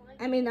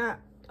 I mean, not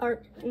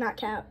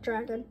cat,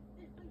 dragon.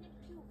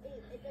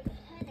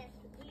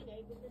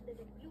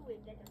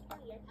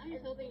 I'm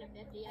just hoping the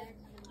 50x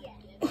can like get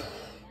me an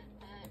event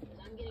pet because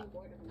I'm getting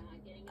bored of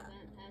not getting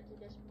event pets at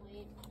this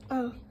point.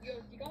 Oh. Yo,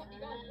 you got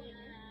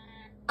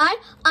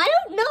I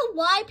don't know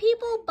why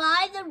people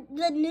buy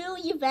the new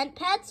event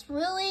pets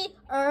really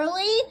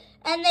early,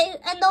 and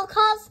they'll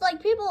cost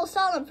like people will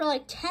sell them for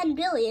like 10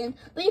 billion,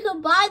 but you can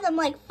buy them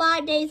like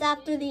 5 days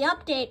after the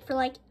update for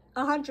like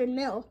 100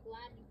 mil.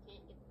 Glad you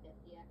can't get the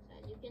 50x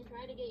egg. You can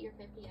try to get your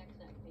 50x egg,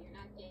 but you're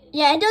not getting it.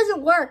 Yeah, it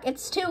doesn't work.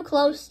 It's too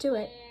close to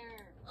it.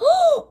 There.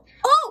 Oh!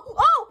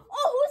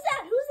 Who's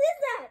that? Who's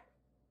that?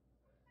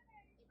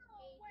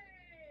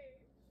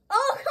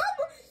 Oh, come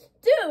on,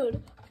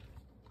 dude.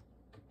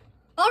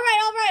 All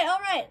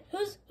right.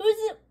 Who's it? Whoa.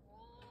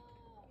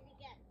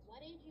 What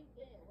did you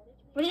get?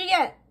 What did you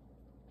get?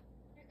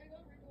 I got rid of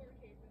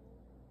arcade.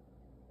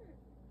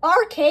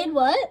 Arcade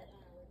what?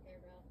 Okay,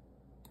 bro.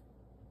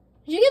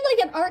 Did you get like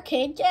an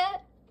arcade cat?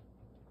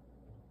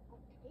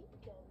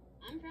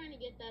 I'm trying to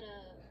get that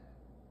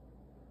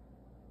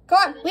Come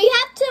on, we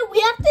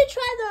have to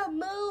try to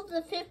move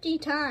the 50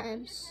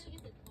 times. I'm trying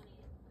to get the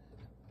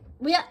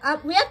 20.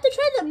 We have to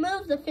try to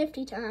move the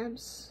 50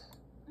 times.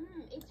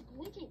 It's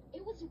glitching.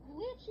 It was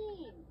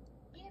glitching.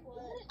 It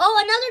was. Oh,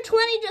 another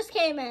 20 just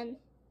came in.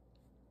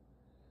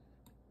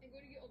 I'm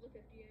going to get all the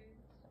 50 eggs.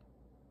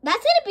 That's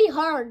gonna be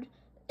hard.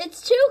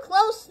 It's too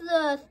close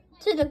to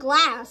the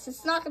glass.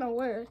 It's not gonna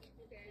work.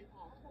 Okay.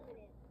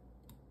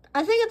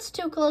 I think it's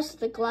too close to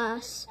the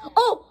glass.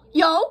 Oh,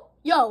 yo.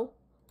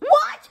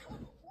 What?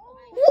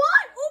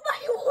 Oh my,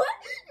 what?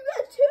 You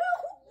got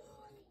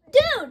 2?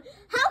 Dude,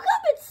 how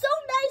come it's so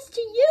nice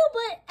to you,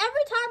 but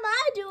every time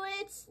I do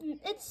it,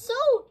 it's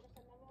so...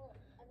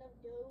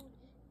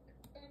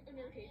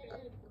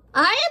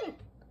 I am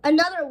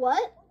another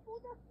what? Go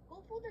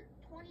for the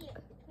 20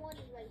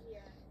 right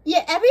here.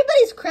 Yeah,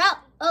 everybody's crowd.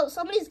 Oh,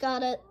 somebody's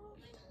got it.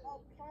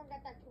 Oh, someone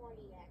got that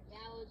 20 yet.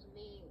 That was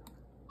me.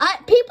 I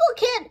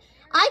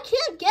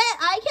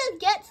can't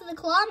get to the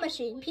claw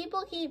machine.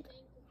 People keep...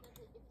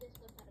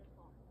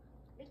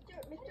 Mr.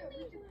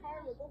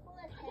 Carlo, go for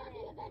that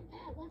 10x.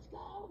 Let's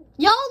go.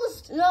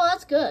 No,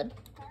 that's good.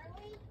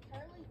 Charlie,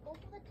 go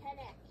for the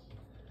 10x.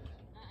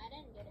 I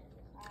didn't get it.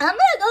 I'm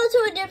gonna go to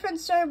a different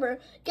server.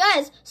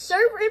 Guys,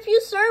 if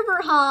you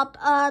server hop,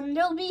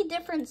 there'll be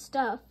different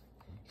stuff.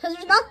 Because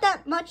there's not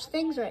that much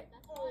things right.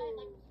 That's why I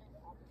like the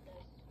server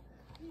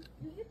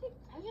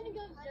hop. I'm gonna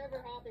go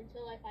server hop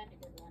until I find a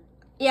good one.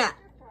 Yeah,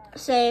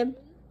 same.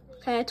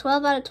 Okay,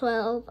 12 out of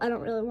 12. I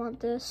don't really want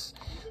this.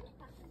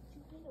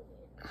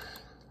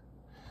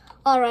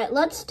 Alright,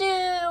 let's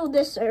do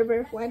this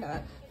server. Why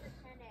not?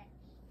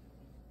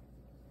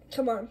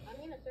 Come on. I'm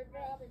gonna server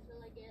hop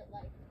until I get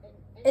like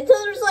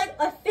Until there's like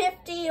a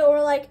 50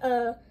 or like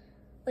an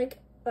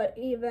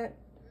event.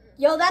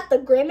 Yo, that the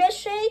Grimace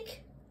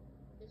shake?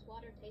 this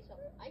water tastes so.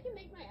 I can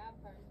make my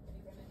avatar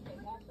into the Grimace shake.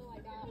 Also, I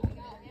got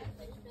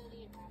 6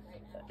 billion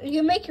right now. You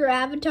can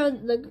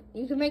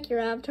make your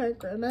avatar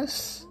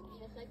Grimace.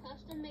 Yes, I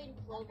custom made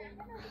clothing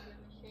for the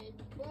Grimace shake.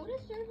 Bro,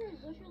 this server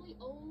is literally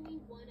only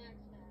 1x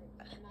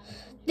tag.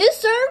 This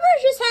server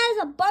just has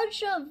a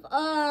bunch of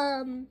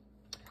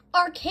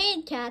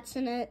arcade cats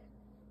in it.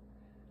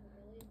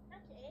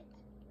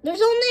 That's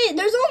it.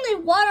 There's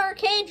only one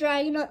arcade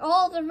dragon, and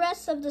all the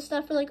rest of the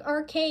stuff are like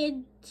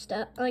arcade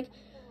stuff. Like,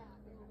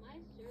 My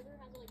server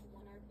has like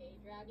one arcade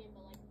dragon,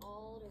 but like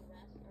all the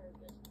rest are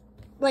just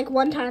like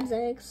 1 times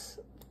eggs.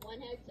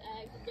 1x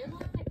eggs. They're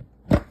not like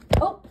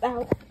Oh, ow.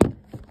 hold on.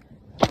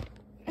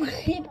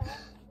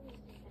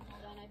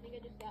 I think I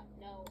just got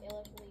no. It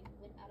literally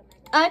went out of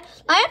my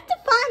mouth. I have to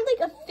find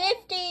like a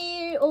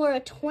 50 or a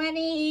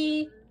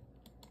 20.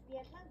 Yeah,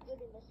 it's not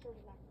good in this server,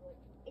 not good.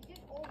 It's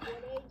just all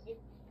wood eggs and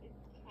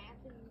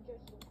cats and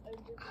just like.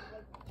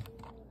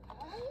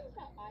 I use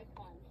that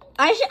icon. So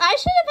I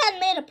should have had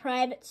made a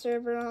private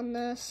server on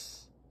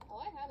this.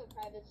 oh, I have a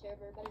private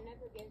server, but it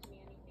never gives me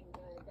anything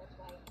good. That's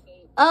why I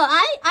hate. Oh,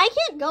 I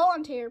can't go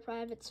onto your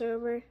private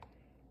server.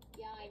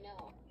 Yeah, I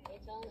know.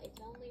 It's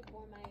only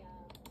for my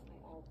alts and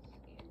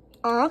me.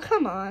 Oh,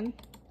 come on.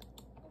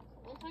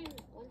 One time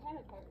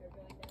a partner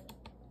joined it.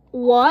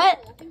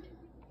 What? I think this is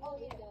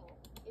Duolingo.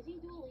 Is he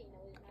Duolingo? No,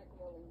 he's not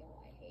Duolingo.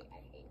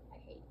 I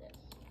hate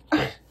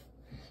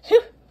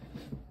this.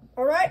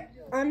 All right,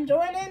 I'm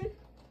joining.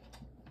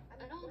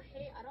 I don't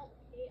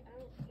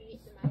hate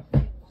the nice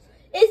thing.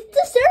 Is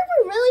the server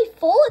really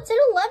full? It's at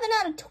 11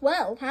 out of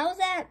 12. How is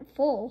that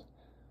full?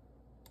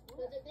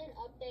 Because it didn't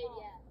update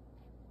yet.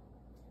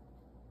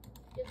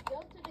 Just go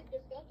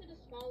to the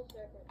small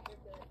server.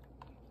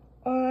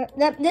 You're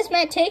good. This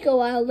might take a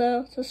while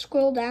though. So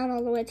scroll down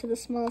all the way to the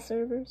small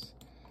servers.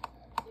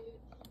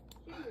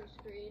 Dude, share your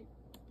screen.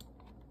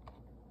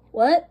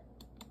 What?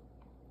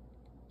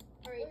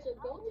 Alright, so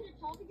go to the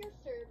top of your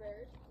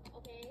servers,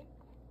 okay?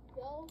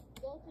 Go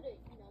to the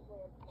number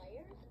of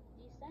players,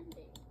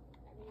 ascending.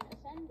 That's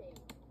ascending,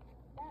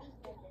 not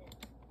ascending.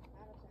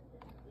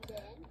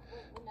 Then,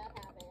 when that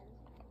happens,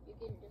 you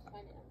can just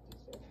find an empty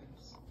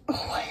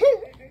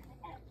servers.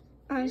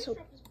 I'm so.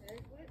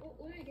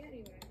 What did I get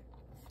anyway?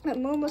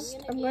 I'm almost.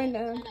 I'm going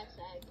down. 10x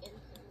egg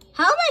instantly.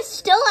 How am I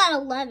still at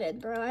 11,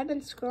 bro? I've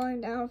been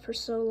scrolling down for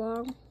so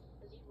long.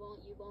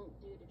 Because you won't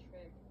do the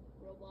trick.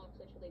 Roblox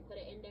literally put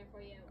it in there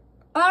for you.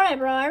 All right,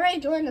 bro. I already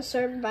joined the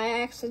server by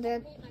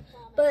accident, Hate my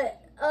claw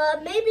but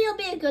maybe it'll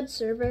be a good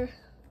server. machine.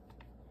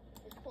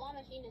 This claw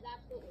machine is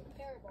absolutely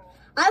terrible.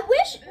 I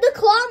wish the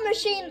claw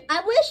machine.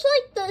 I wish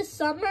like the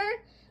summer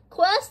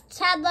quests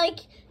had like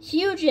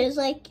huges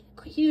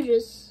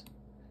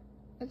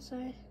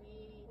inside.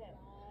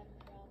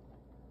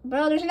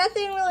 Bro, there's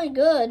nothing really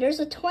good. There's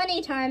a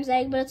 20 times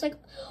egg, but it's like,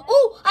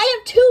 oh, I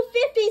have 2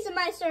 50s in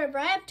my server.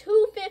 I have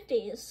 2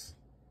 50s,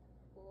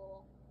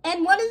 Cool.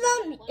 and one of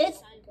them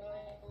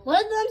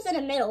them's in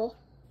the middle.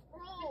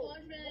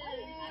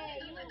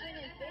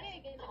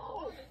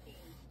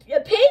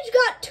 Paige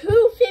got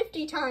 2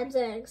 50 times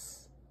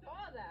eggs. Saw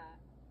that.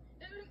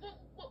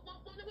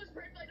 One of us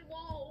burned by the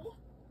wall.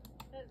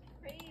 That's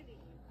crazy.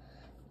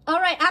 All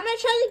right, I'm gonna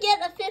try to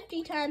get a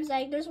 50 times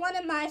egg. There's one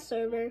in my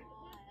server. Go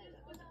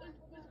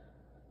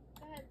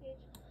ahead, Paige.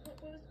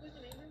 Was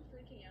the main room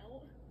freaking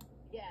out?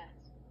 Yes.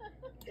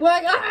 We're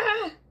like,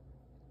 ah!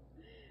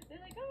 They're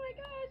like, oh my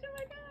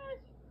gosh.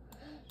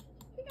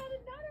 We got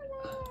another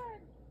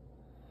one.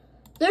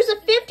 There's a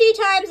 50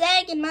 times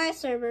egg in my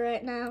server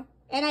right now,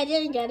 and I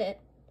didn't get it.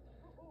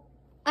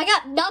 I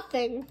got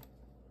nothing. Is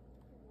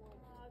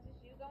this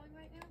you going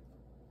right now?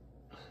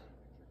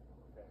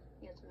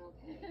 Yes,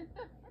 okay.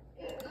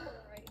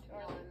 Alright, No,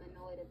 I'm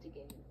annoyed at the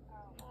game.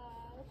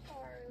 Oh,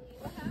 Charlie.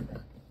 What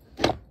happened?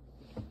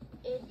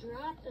 It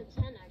dropped a 10x egg,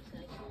 so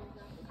it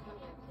dropped a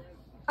 20x egg.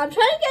 I'm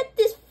trying to get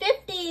this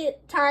 50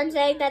 times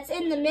egg that's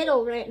in the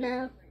middle right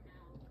now.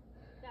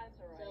 That's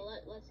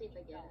alright. So let's see if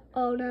I get it.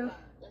 Oh no.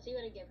 Let's see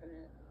what I get from it.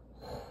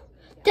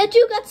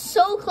 Tetu got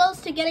so close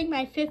to getting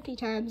my 50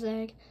 times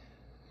egg.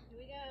 Do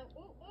we go?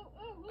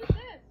 Who's this?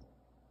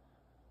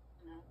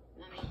 No,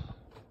 not me.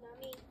 Not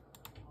me.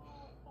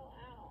 Oh, it fell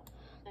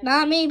out.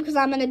 Not me, because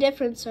I'm in a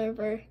different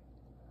server.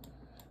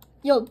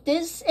 Yo,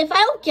 this, if I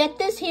don't get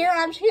this here,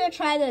 I'm just gonna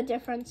try the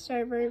different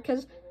server,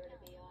 because, To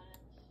be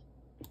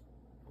honest.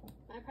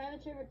 My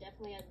private server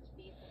definitely has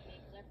beef with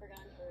me because I've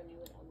forgotten to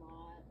renew it a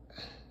lot.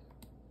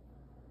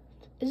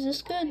 is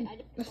this good? I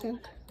just I got think.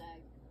 1x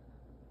egg.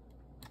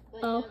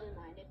 But Oh. never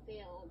mind, it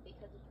failed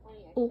because it's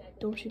 20x Oh, egg.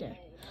 don't the you same dare.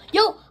 day.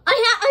 Yo,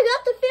 I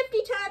got the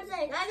 50 times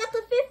egg. I got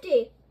the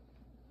 50.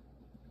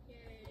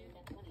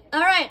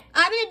 Alright,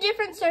 I'm in a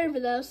different server,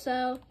 though,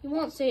 so you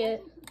won't see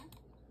it.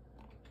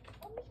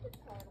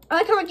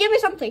 Alright, come on, give me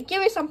something.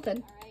 Give me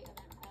something. Alright,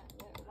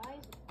 why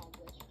is it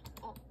published?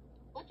 Oh,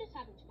 what just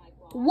happened to my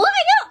claw? What?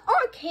 I got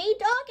arcade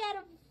dog out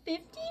of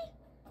 50?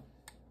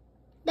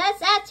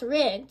 That's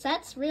rigged.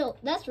 That's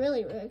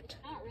really rigged.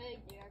 Not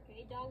rigged, the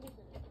arcade dog is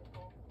a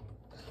mythical.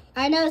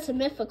 I know it's a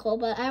mythical,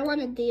 but I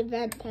wanted the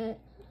event pet.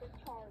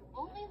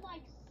 Only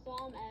like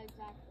some eggs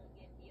actually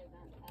get the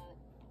event pet.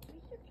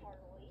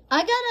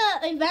 I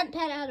got a event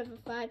pet out of a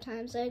 5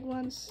 times egg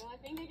once. So I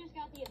think I just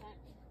got the event.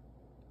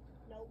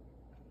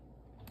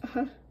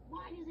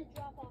 Why does it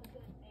drop off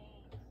good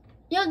things?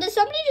 Yo, did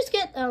somebody just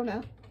get, oh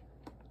no.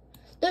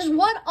 There's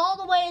one all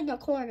the way in the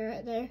corner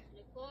right there.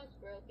 The claw's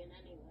broken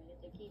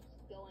anyways. It keeps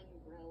going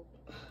broke.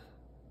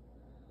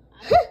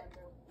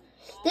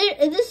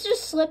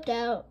 slipped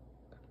out.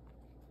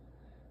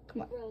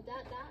 Bro,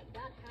 that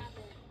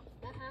happened.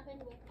 That happened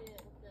with the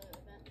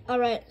event. All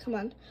right, come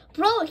on,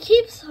 bro. It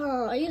keeps.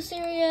 Are you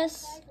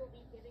serious? Guys will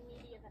be giving me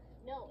the event.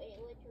 No, it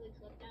literally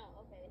slipped out.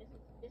 Okay,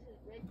 this is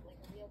rigged like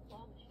a real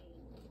claw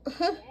machine.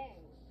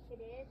 Dang,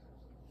 it is.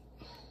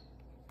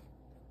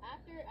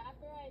 After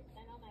I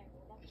sent all my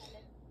Robux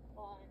credits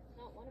on,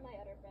 no, one of my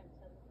other friends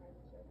sent the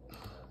private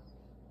server.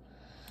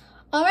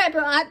 All right,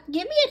 bro.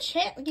 Give me a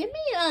chance. Give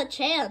me a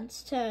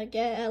chance to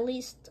get at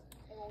least.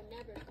 I will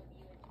never give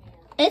you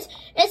a chance.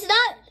 It's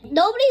not.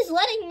 Nobody's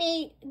letting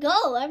me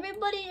go.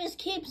 Everybody just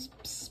keeps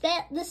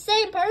the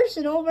same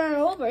person over and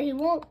over. He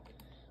won't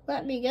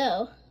let me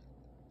go.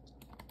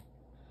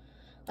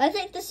 I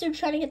think this dude's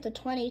trying to get to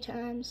 20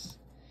 times.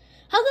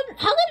 How come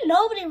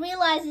nobody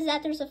realizes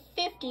that there's a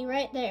 50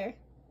 right there?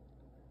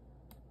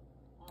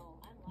 Oh,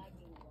 I'm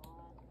lagging a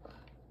lot.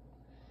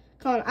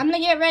 Come on, I'm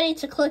gonna get ready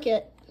to click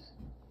it.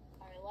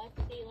 Alright, let's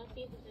see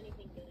if there's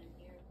anything good in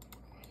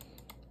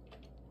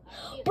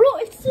here. Bro,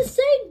 it's the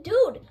same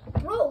dude.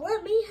 Bro,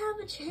 let me have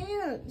a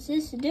chance.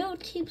 This dude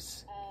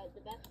keeps.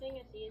 The best thing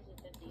I see is the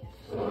 50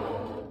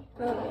 Oh.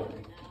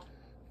 right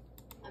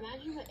now.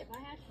 Imagine if I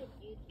had to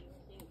mute you,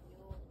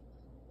 you'll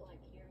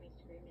like hear me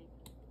screaming.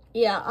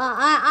 Yeah,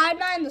 I'm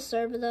not in the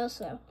server though,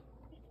 so.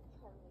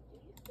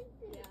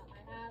 Yeah,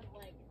 I have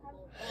like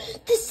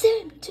The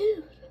same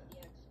dude.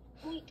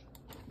 50x. Wait.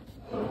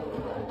 You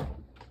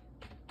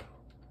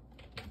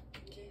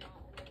do not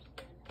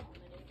understand how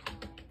many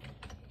times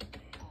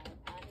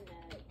I've had an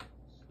egg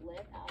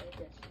slip out of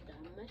this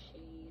dumb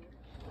machine.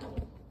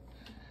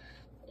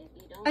 If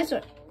you don't I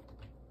swear. know,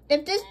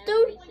 If this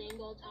every dude.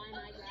 single time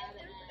I grab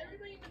an egg.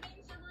 Everybody in the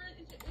main server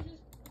is just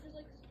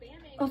like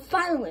spamming. Oh,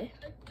 finally.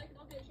 Like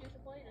not get a chance to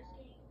play this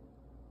game.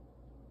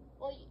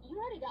 Well, you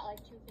already got like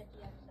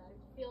 250 episodes.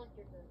 I feel like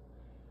you're good.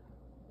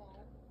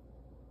 But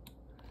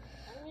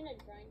I'm gonna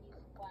grind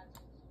these quests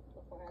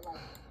before I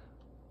like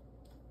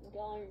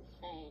go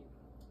insane.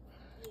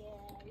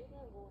 Yeah, you're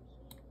gonna go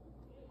insane.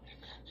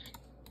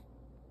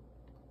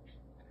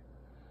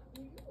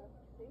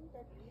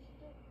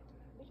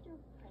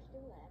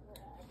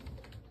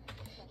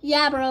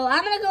 Yeah, bro,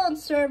 I'm gonna go on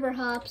server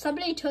hop.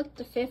 Somebody took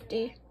the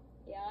 50.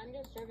 Yeah, I'm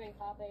just serving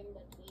hopping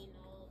between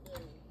all the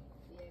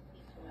VIP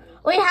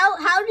servers. Wait,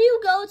 how do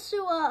you go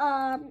to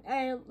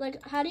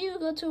how do you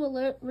go to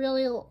a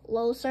really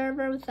low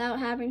server without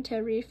having to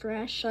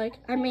refresh? Like,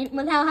 I mean,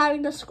 without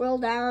having to scroll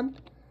down.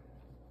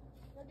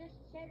 Well, just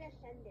say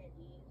ascended.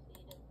 Do you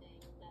see the thing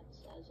that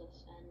says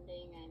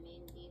ascending? I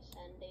mean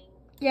descending.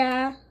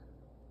 Yeah.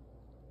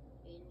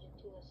 Change it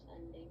to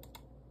ascending.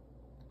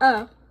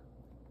 Oh,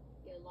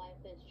 Your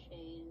life has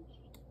changed.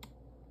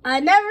 I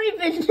never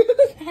even knew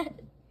that.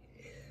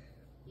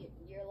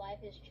 Your life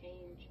has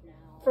changed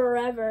now.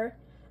 Forever.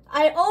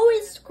 I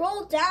always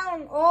scroll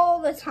down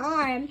all the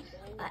time.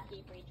 I'm going to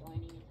keep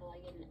rejoining until I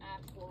get an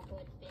actual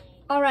good thing.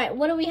 All right,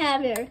 what do we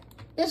have here?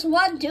 This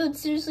one dude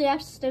seriously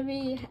has to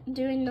be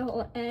doing the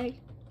whole egg.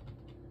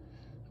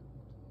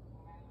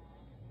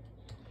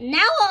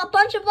 Now a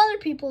bunch of other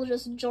people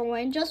just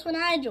joined, just when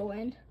I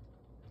joined.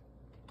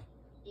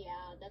 Yeah,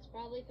 that's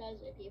probably because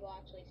people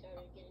actually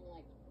started getting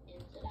like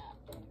into that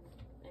thing.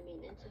 I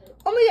mean, into the.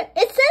 Oh my god,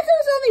 it says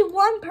there's only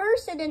one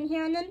person in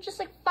here, and then just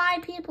like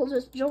 5 people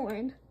just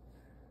joined.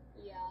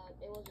 Yeah,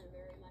 it wasn't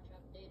very much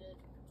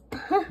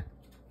updated.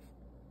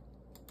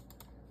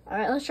 All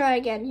right, let's try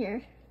again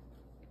here.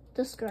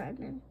 Describe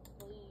him.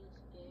 Please,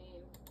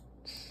 game.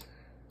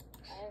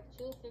 I have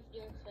 250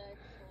 like.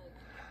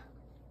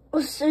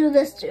 Let's do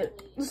this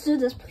dude. Let's do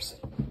this person.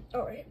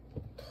 All right.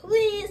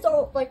 Please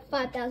don't like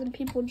 5,000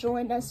 people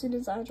join as soon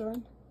as I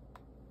join.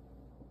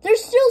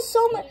 There's still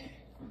so much.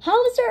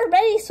 How is there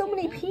already so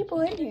many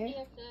people in here?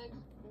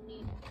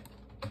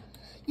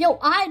 Yo,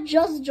 I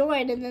just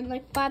joined, and then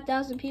like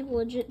 5,000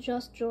 people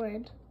just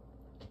joined.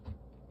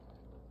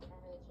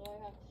 Alright, so I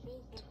have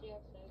 250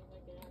 episodes I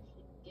can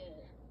actually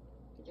get.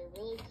 They're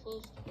really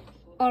close to each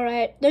other. All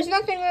right. There's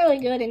nothing really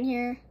good in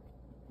here.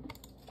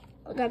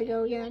 I gotta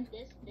go again.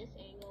 This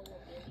angle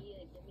will give me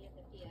a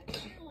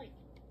 50x point.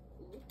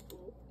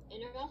 Ooh.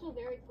 And they're also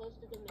very close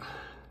to the machine.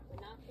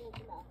 We're not close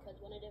enough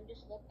because one of them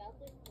just slipped out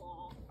their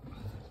claw.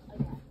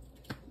 Okay.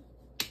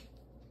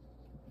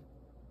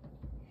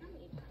 How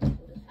many times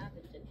will this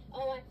happen to me?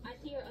 Oh, I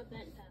see your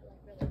event pad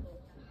like really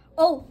close.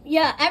 Oh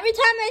yeah. Every time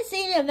I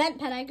see an event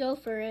pet, I go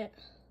for it.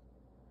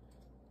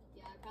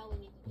 Yeah, I probably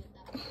need to get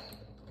that.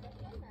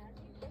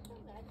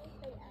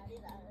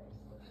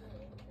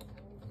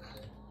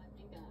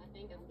 I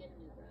think I'm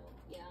getting it, bro.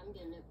 Yeah, I'm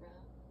getting it, bro.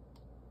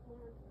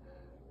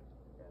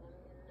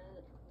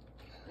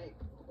 Wait,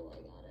 how do I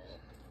got it?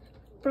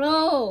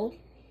 Bro,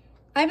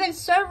 I've been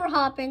server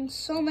hopping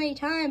so many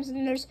times,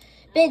 and there's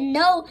been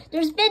not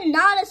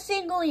a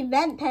single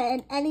event pet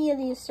in any of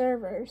these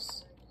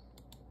servers.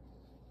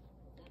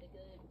 Not a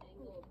good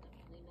angle,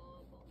 definitely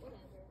not, but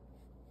whatever.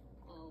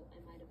 Oh, I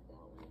might have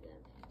got one of them.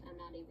 I'm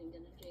not even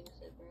gonna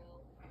jinx it, bro.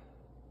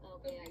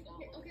 Okay, I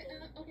got one. Okay, of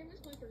them. okay,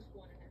 let's play first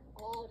one.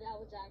 Oh, that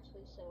was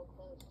actually so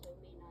close to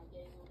me not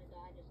getting one of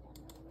them. I just got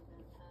another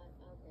event pad.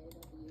 Okay,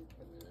 W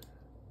for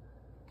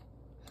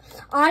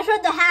I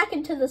tried to hack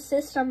into the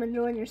system and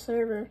join your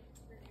server.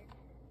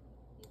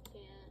 You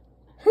can't.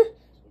 Alright,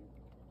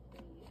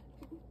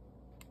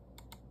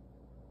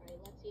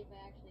 let's see if I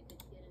actually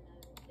could get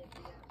another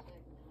 50 outside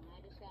now. I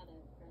just got a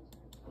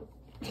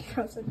present.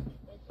 Present.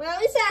 Well, at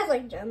least it has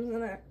like gems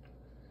in it.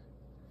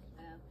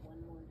 I have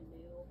one more to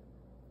do.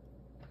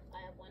 I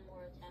have one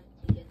more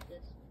attempt to get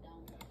this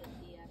down to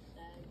 50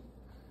 outside.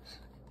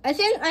 I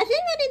think I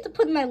need to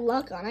put my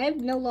luck on. I have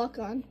no luck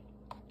on.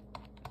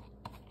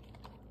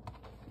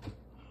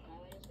 I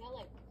just got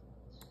like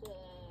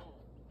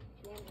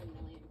 200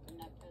 million from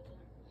that present.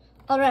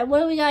 All right, what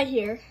do we got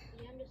here?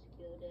 Yeah, I'm just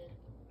gilded.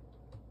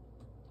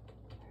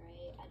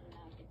 Alright, I did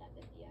not get that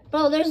 50 outside.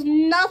 Bro, there's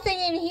nothing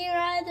in here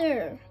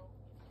either.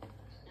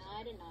 No,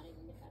 I did not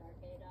even get that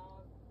arcade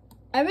dog.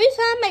 Every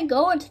time I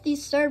go into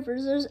these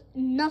servers, there's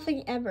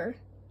nothing ever.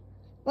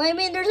 Well, I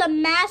mean, there's a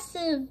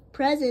massive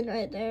present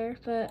right there,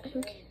 but who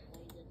cares? I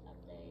played this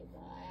update,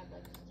 but I have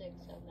like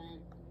 6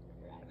 event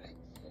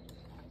dragons, which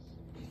is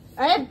nice.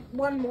 I had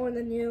one more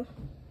than you.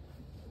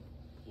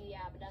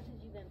 Yeah, but that's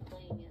because you've been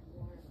playing it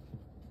more.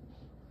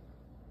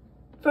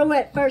 From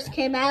when it first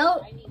came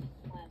out. I need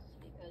less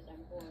because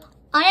I'm bored.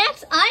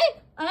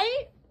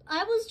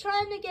 I was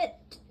trying to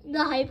get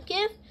the hype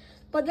gift,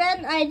 but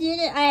then I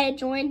didn't. I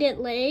joined it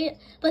late.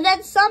 But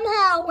then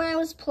somehow when I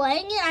was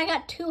playing it, I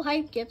got 2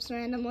 hype gifts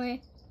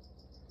randomly.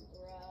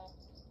 Bruh.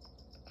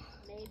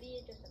 Maybe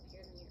it just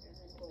appeared in your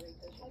inventory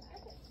because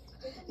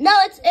you're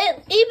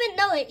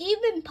No, it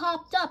even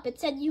popped up. It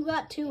said you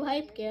got 2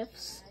 hype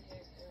gifts.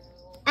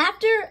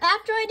 magic, girl.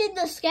 After I did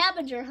the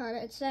scavenger hunt,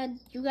 it said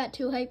you got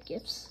 2 hype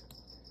gifts.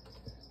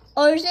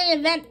 Oh, there's an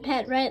event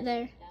pet right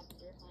there.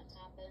 Scavenger hunt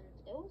happened.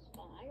 It was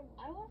fun.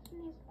 I watched the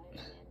new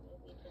Spider-Man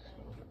movie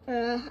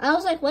today. I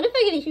was like, what if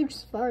I get a huge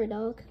safari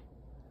dog?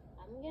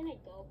 I'm gonna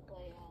go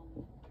play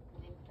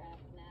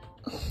Minecraft now.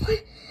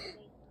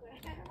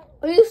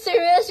 Are you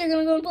serious? You're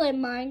gonna go and play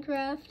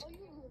Minecraft?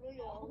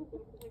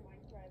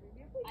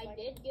 I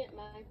did get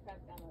Minecraft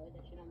download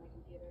edition on my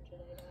computer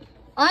today though.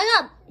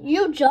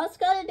 You just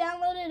got it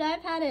downloaded?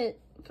 I've had it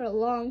for a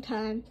long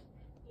time.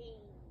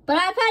 But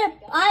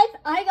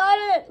I got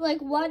it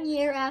like 1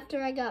 year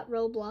after I got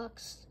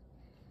Roblox.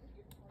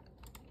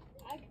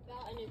 I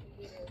got a new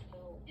computer, so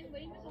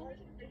Wait, Miss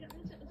Anderson,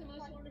 it's a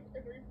most sort of a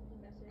very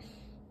important message.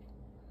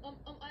 I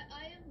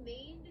have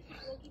made this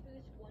Loki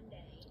boost one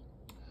day.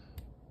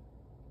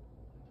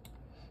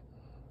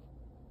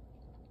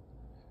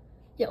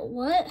 Yo,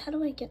 what? How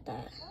do I get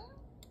that?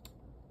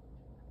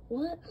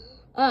 What?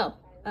 Oh,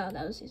 that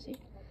was easy.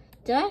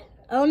 Did I?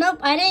 Oh, nope,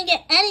 I didn't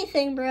get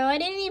anything, bro. I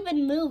didn't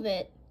even move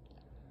it.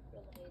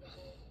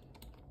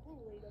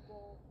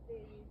 relatable,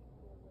 very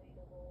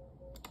relatable,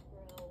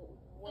 bro.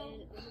 When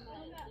these three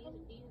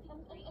Can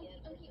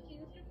you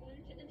just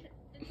finish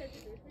and check the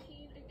boost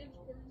machine and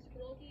score Super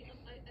Loki? I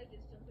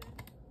did something.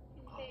 Can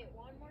you say it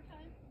one more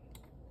time?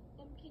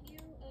 Can you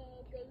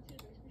go to the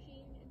boost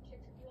machine and check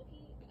Super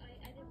Loki? I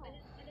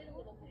did a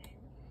little thing.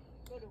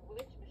 Go to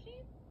which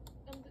machine?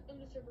 The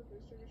server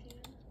booster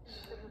machine.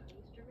 Server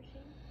booster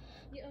machine?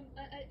 Yeah,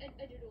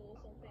 I did a little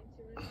something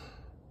to it.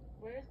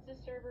 Where's the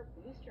server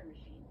booster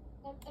machine?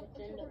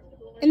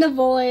 In the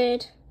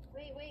void.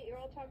 Wait, you're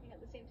all talking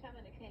at the same time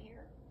and I can't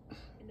hear.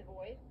 In the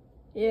void?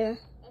 Yeah.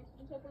 I'm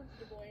towards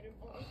the void.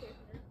 I'll stay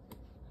from there.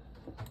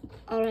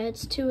 Alright,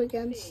 it's 2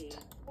 against.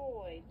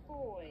 Void.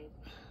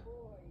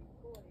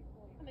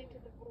 Coming to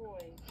the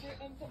void. Here,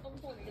 I'm I'm coming.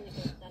 gonna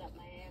go set up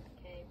my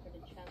AFK for the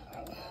chest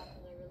right now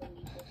because I really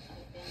need this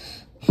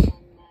to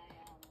fund my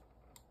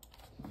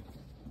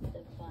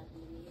the fund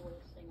me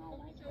wasting all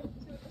my time.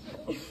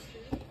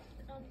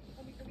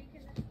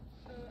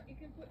 You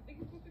can put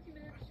 50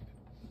 minutes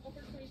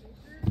over 20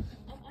 boosters.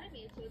 I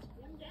made it so it's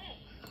one day.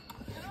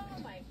 Oh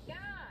my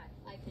god!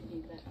 I could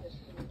do that this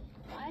week.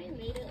 I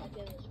made it like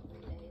it was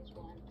 3 days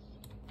once.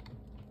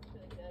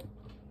 Really good.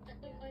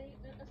 That's only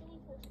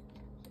 14.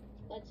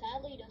 But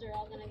sadly, those are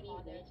all gonna be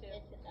On there,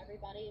 wasted because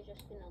everybody is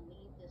just gonna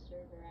leave the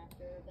server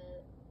after a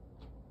bit.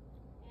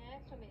 Yeah, I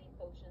have so many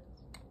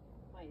potions.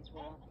 Might as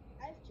well.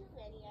 I have too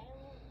many. I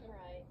don't know.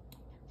 Right.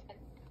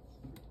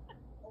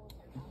 Over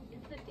 10,000.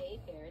 It's the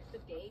daycare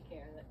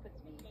that puts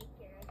me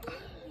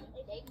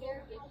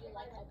Daycare gives you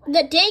like a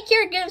The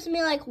daycare gives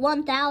me like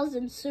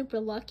 1,000 super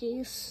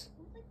luckies.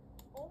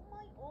 All of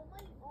my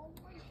cookies come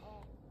from like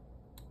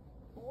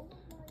one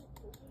event. I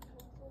think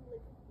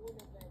this is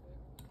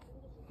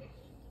the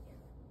daycare.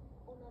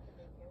 Oh, not the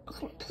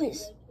daycare. Oh, please.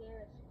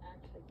 daycare. It's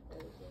actually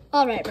crazy.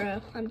 Alright,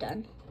 bro. I'm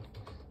done.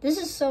 This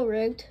is so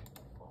rigged.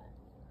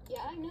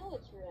 Yeah, I know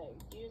it's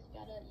rigged. You just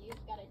gotta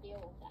deal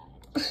with that.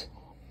 It's so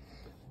hard.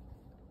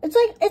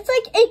 It's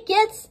like it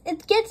gets in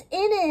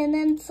it and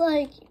then it's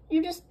like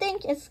you just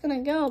think it's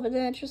gonna go, but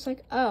then it's just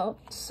like, oh,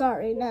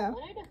 sorry, no.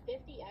 One of the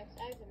 50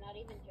 X-Eggs, I'm not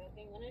even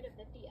joking, one of the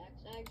 50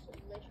 X-Eggs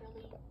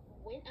literally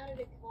went out of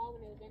the claw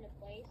when it was in a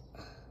place,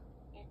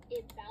 and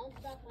it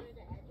bounced off one of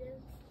the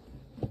edges.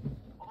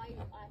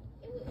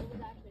 It was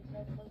actually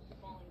so close to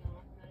falling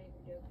off, I'm not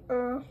even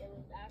joking. It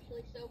was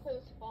actually so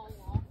close to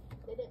falling off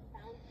that it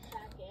bounced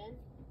back in,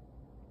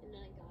 and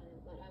then I got it,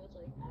 but I was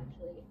like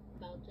actually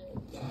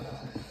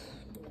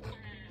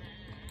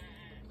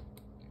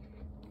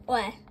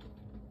What?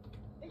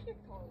 It's your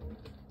phone.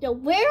 Yo,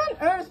 where on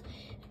earth?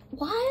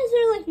 Why is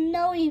there like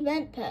no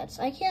event pets?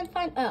 I can't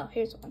find. Oh,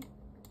 here's one.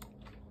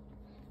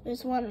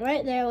 There's one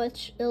right there,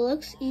 which it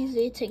looks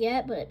easy to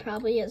get, but it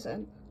probably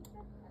isn't.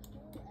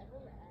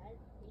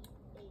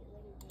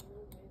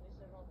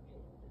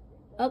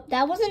 Oh,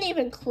 that wasn't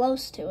even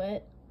close to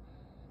it.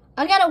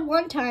 I got a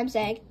 1x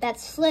egg that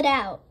slid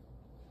out.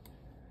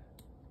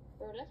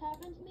 Bro, that's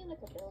happened to me like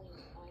a billion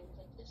times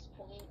at this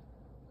point.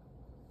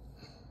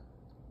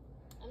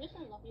 I'm just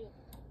unlucky with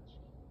the time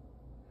machine.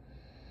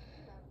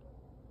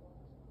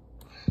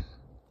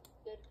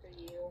 Good for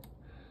you.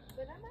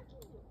 But I'm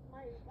actually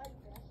my best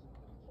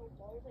so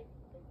far is like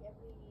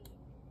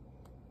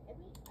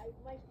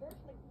my first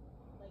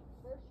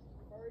first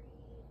 30,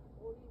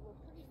 40 were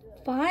pretty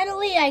good.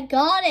 Finally, I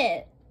got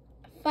it.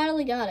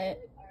 Finally got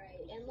it. Alright,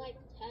 in like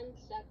 10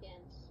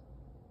 seconds,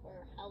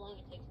 or how long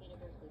it takes me to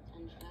go through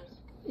 10 chests,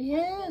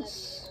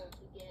 Yes. I'm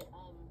gonna be able to get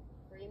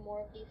 3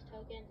 more of these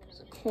tokens, and I'm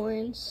gonna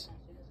Coins. as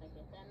soon as I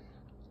get them.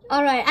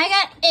 All right, I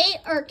got 8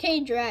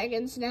 arcade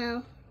dragons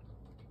now.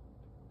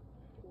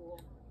 Cool.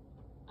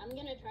 I'm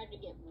gonna try to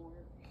get more.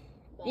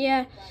 But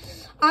Yeah.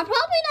 I'm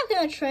probably not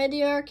gonna trade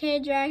the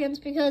arcade dragons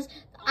because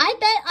I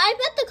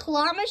bet the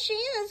claw machine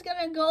is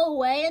gonna go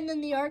away, and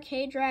then the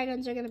arcade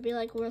dragons are gonna be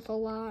like worth a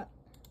lot.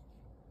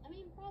 I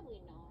mean, probably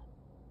not.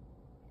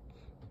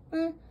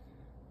 Eh.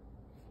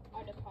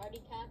 Are the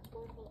party cats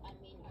worth a I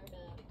mean, are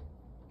the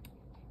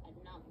I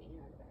did not mean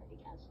are the party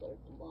cats worth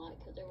a lot,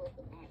 because they're worth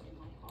a lot in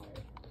my heart.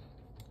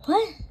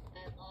 What? I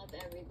love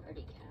every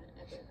party cat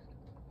ever.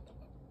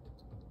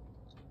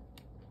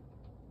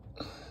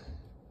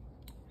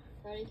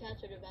 Party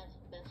cats are the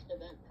best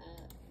event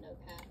pet, no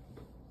cap.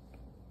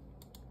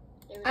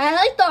 I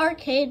like the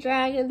arcade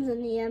dragons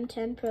and the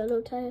M10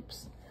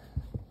 prototypes.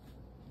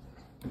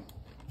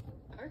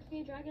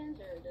 Arcade dragons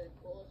are the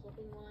coolest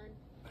looking one.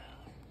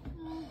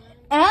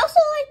 I also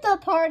like the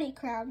party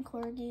crown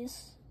corgis.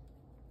 This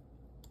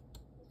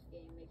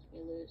game makes me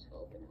lose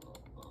hope in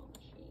all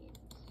machines.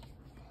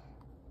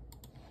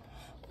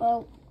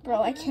 Well,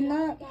 bro, I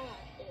cannot. Did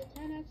a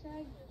 10x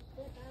egg just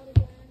slip out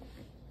again?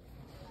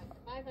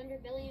 Like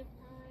 500 billion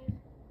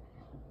times?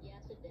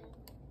 Yes, it did.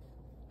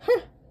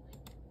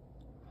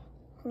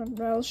 Hold on,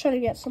 bro, let's try to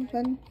get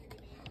something.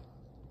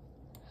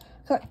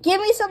 Give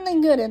me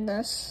something good in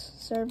this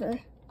server.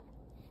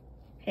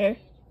 Here.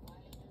 Why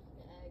does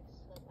the egg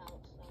slip out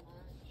so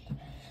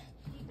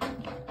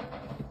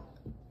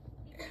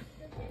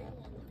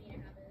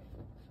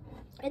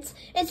much?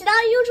 It's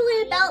not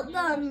usually about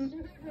them.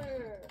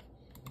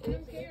 I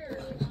don't care.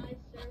 My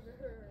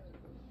server.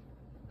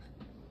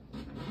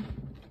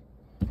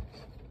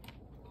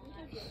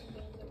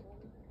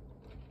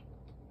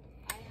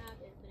 I have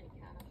infinite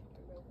cash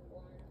for broken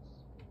ones.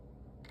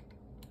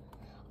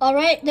 All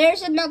right,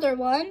 there's another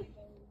one.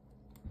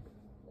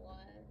 What?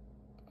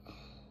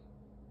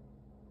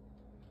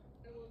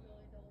 I want $1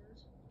 million.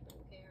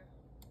 Don't care.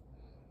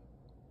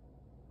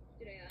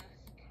 Did I ask?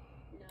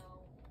 No.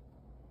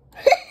 I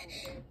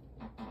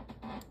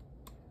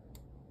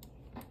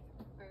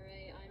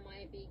Alright, I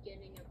might be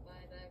getting a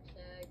 5x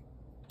egg.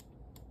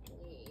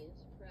 Please,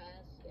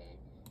 Preston.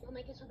 Don't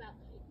make it slip out.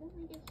 Don't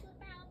make it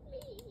slip out,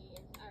 please.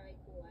 Alright,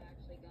 cool. I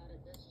actually got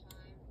it this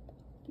time.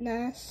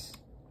 Nice.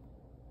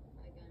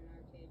 I got an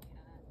arcade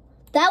cat.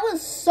 That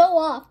was so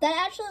off. That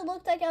actually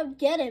looked like I would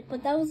get it,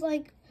 but that was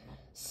like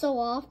so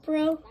off,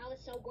 bro. That was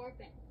so worth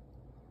it.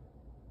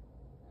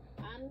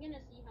 I'm gonna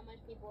see how much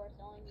people are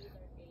selling these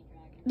arcade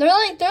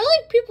dragons. They're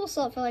like people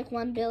sell it for like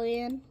 1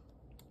 billion.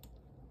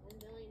 1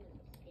 billion is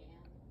a scam.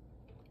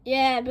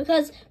 Yeah,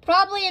 because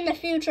probably in the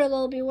future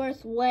they'll be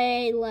worth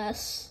way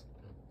less.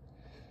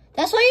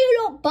 That's why you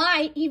don't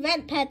buy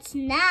event pets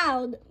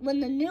now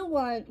when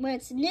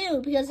it's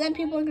new, because then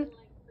people are Like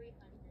gonna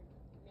 300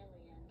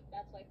 million.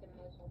 That's like the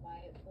most I'll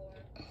buy it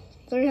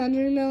for.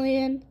 300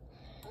 million.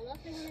 Unless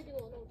they want to do a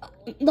little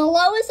bullet. The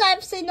lowest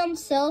I've seen them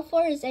sell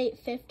for is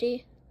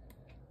 850.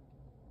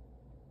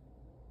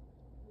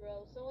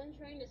 Bro, someone's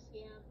trying to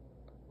scam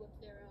with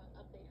their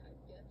update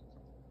hype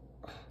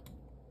gift.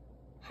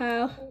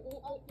 How?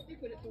 Oh, let me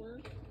put it for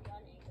him.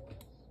 Run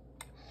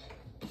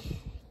English.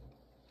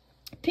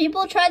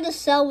 People tried to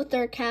sell with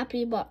their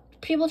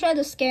people tried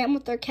to scam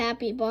with their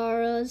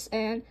capybaras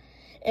and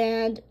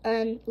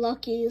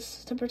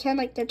Luckies to pretend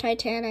like they're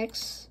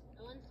Titanics.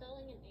 No one's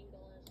selling an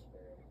English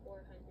for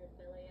 400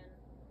 billion.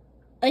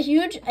 A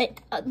huge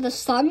the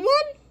sun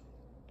one?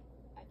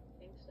 I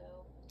think so.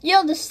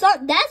 Yo, the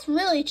sun, that's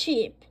really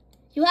cheap.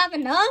 You have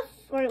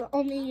enough or I don't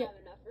only have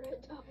enough for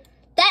it though.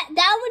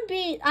 that would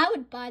be, I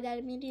would buy that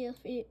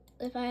immediately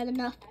if I had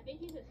enough. I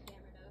think he's a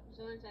scammer though.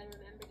 Someone said,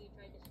 remember you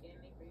tried to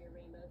scam me for your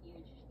rainbow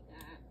huge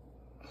cat.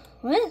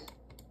 What?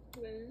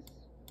 Twins.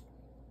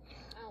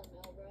 I don't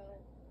know, bro.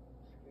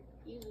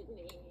 Using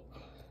me.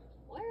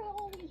 Why are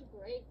all these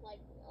break like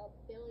a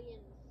billion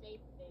safe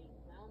things?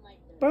 I don't like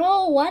this.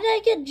 Bro, why did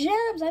I get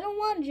gems? I don't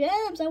want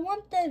gems. I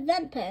want the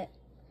event pet.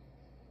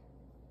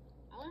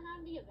 I want to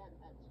have the event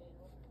pet too.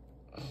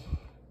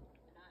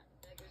 Not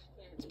beggars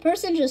can't This be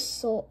person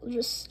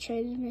just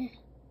traded me.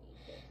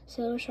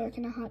 Sailor Shark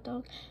and a hot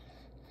dog.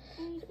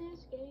 I hate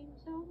this game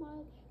so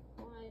much.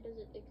 Why does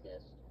it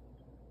exist?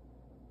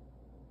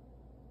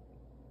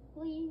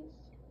 Please.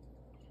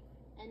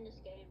 End this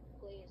game,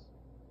 please.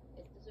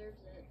 It deserves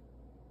it.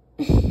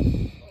 Oh,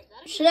 is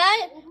that a Should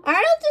I don't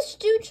know this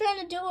dude trying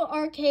to do an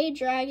arcade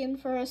dragon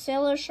for a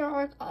Sailor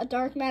Shark, a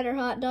Dark Matter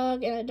hot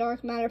dog, and a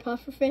Dark Matter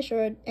pufferfish,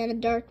 and a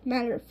Dark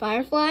Matter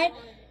firefly,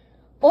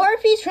 or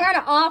if he's trying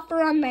to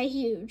offer on my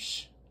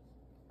huge.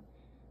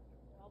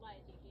 I'll buy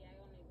a GG, I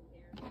don't even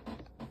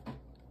care.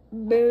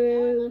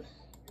 Boo.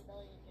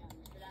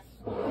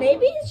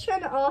 Maybe he's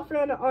trying to offer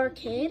on an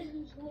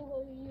arcade.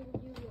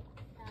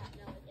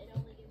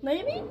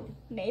 Maybe?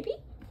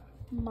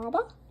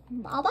 Maba?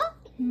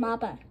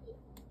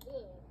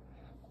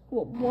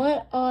 Well,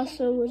 what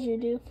also would you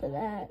do for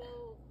that?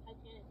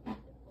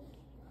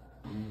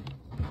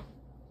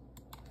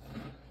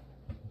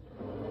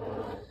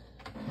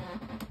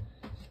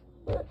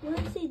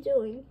 What's he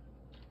doing?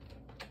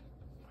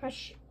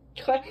 Question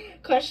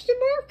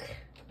mark?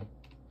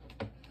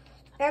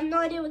 I have no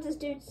idea what this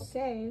dude's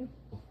saying.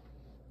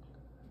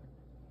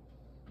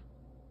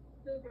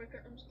 No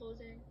breaker arms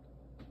closing.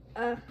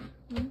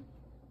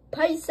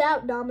 Peace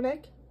out,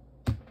 Dominic.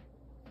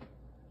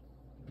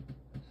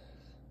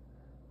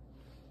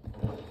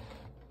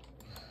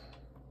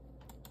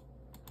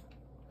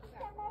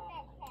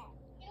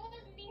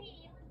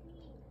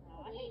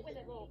 I hate when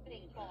the little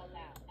thing falls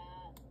out. I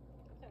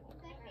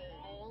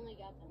only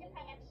got the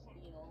last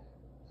steel.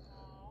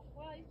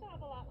 Well, you still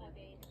have a lot more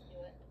days to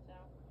do it, so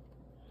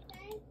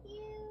Thank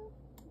you.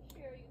 I'm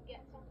sure you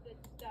get some good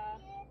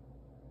stuff.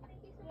 Thank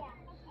you so much.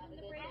 Have a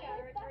great day. Are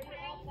you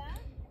all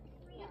back?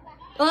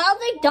 Well, I don't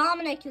think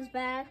Dominic is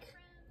back.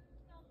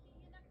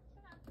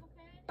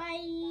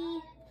 Bye.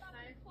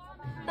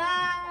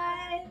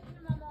 Bye.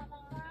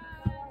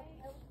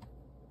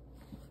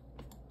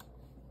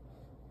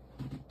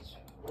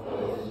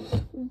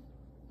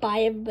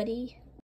 Bye, everybody.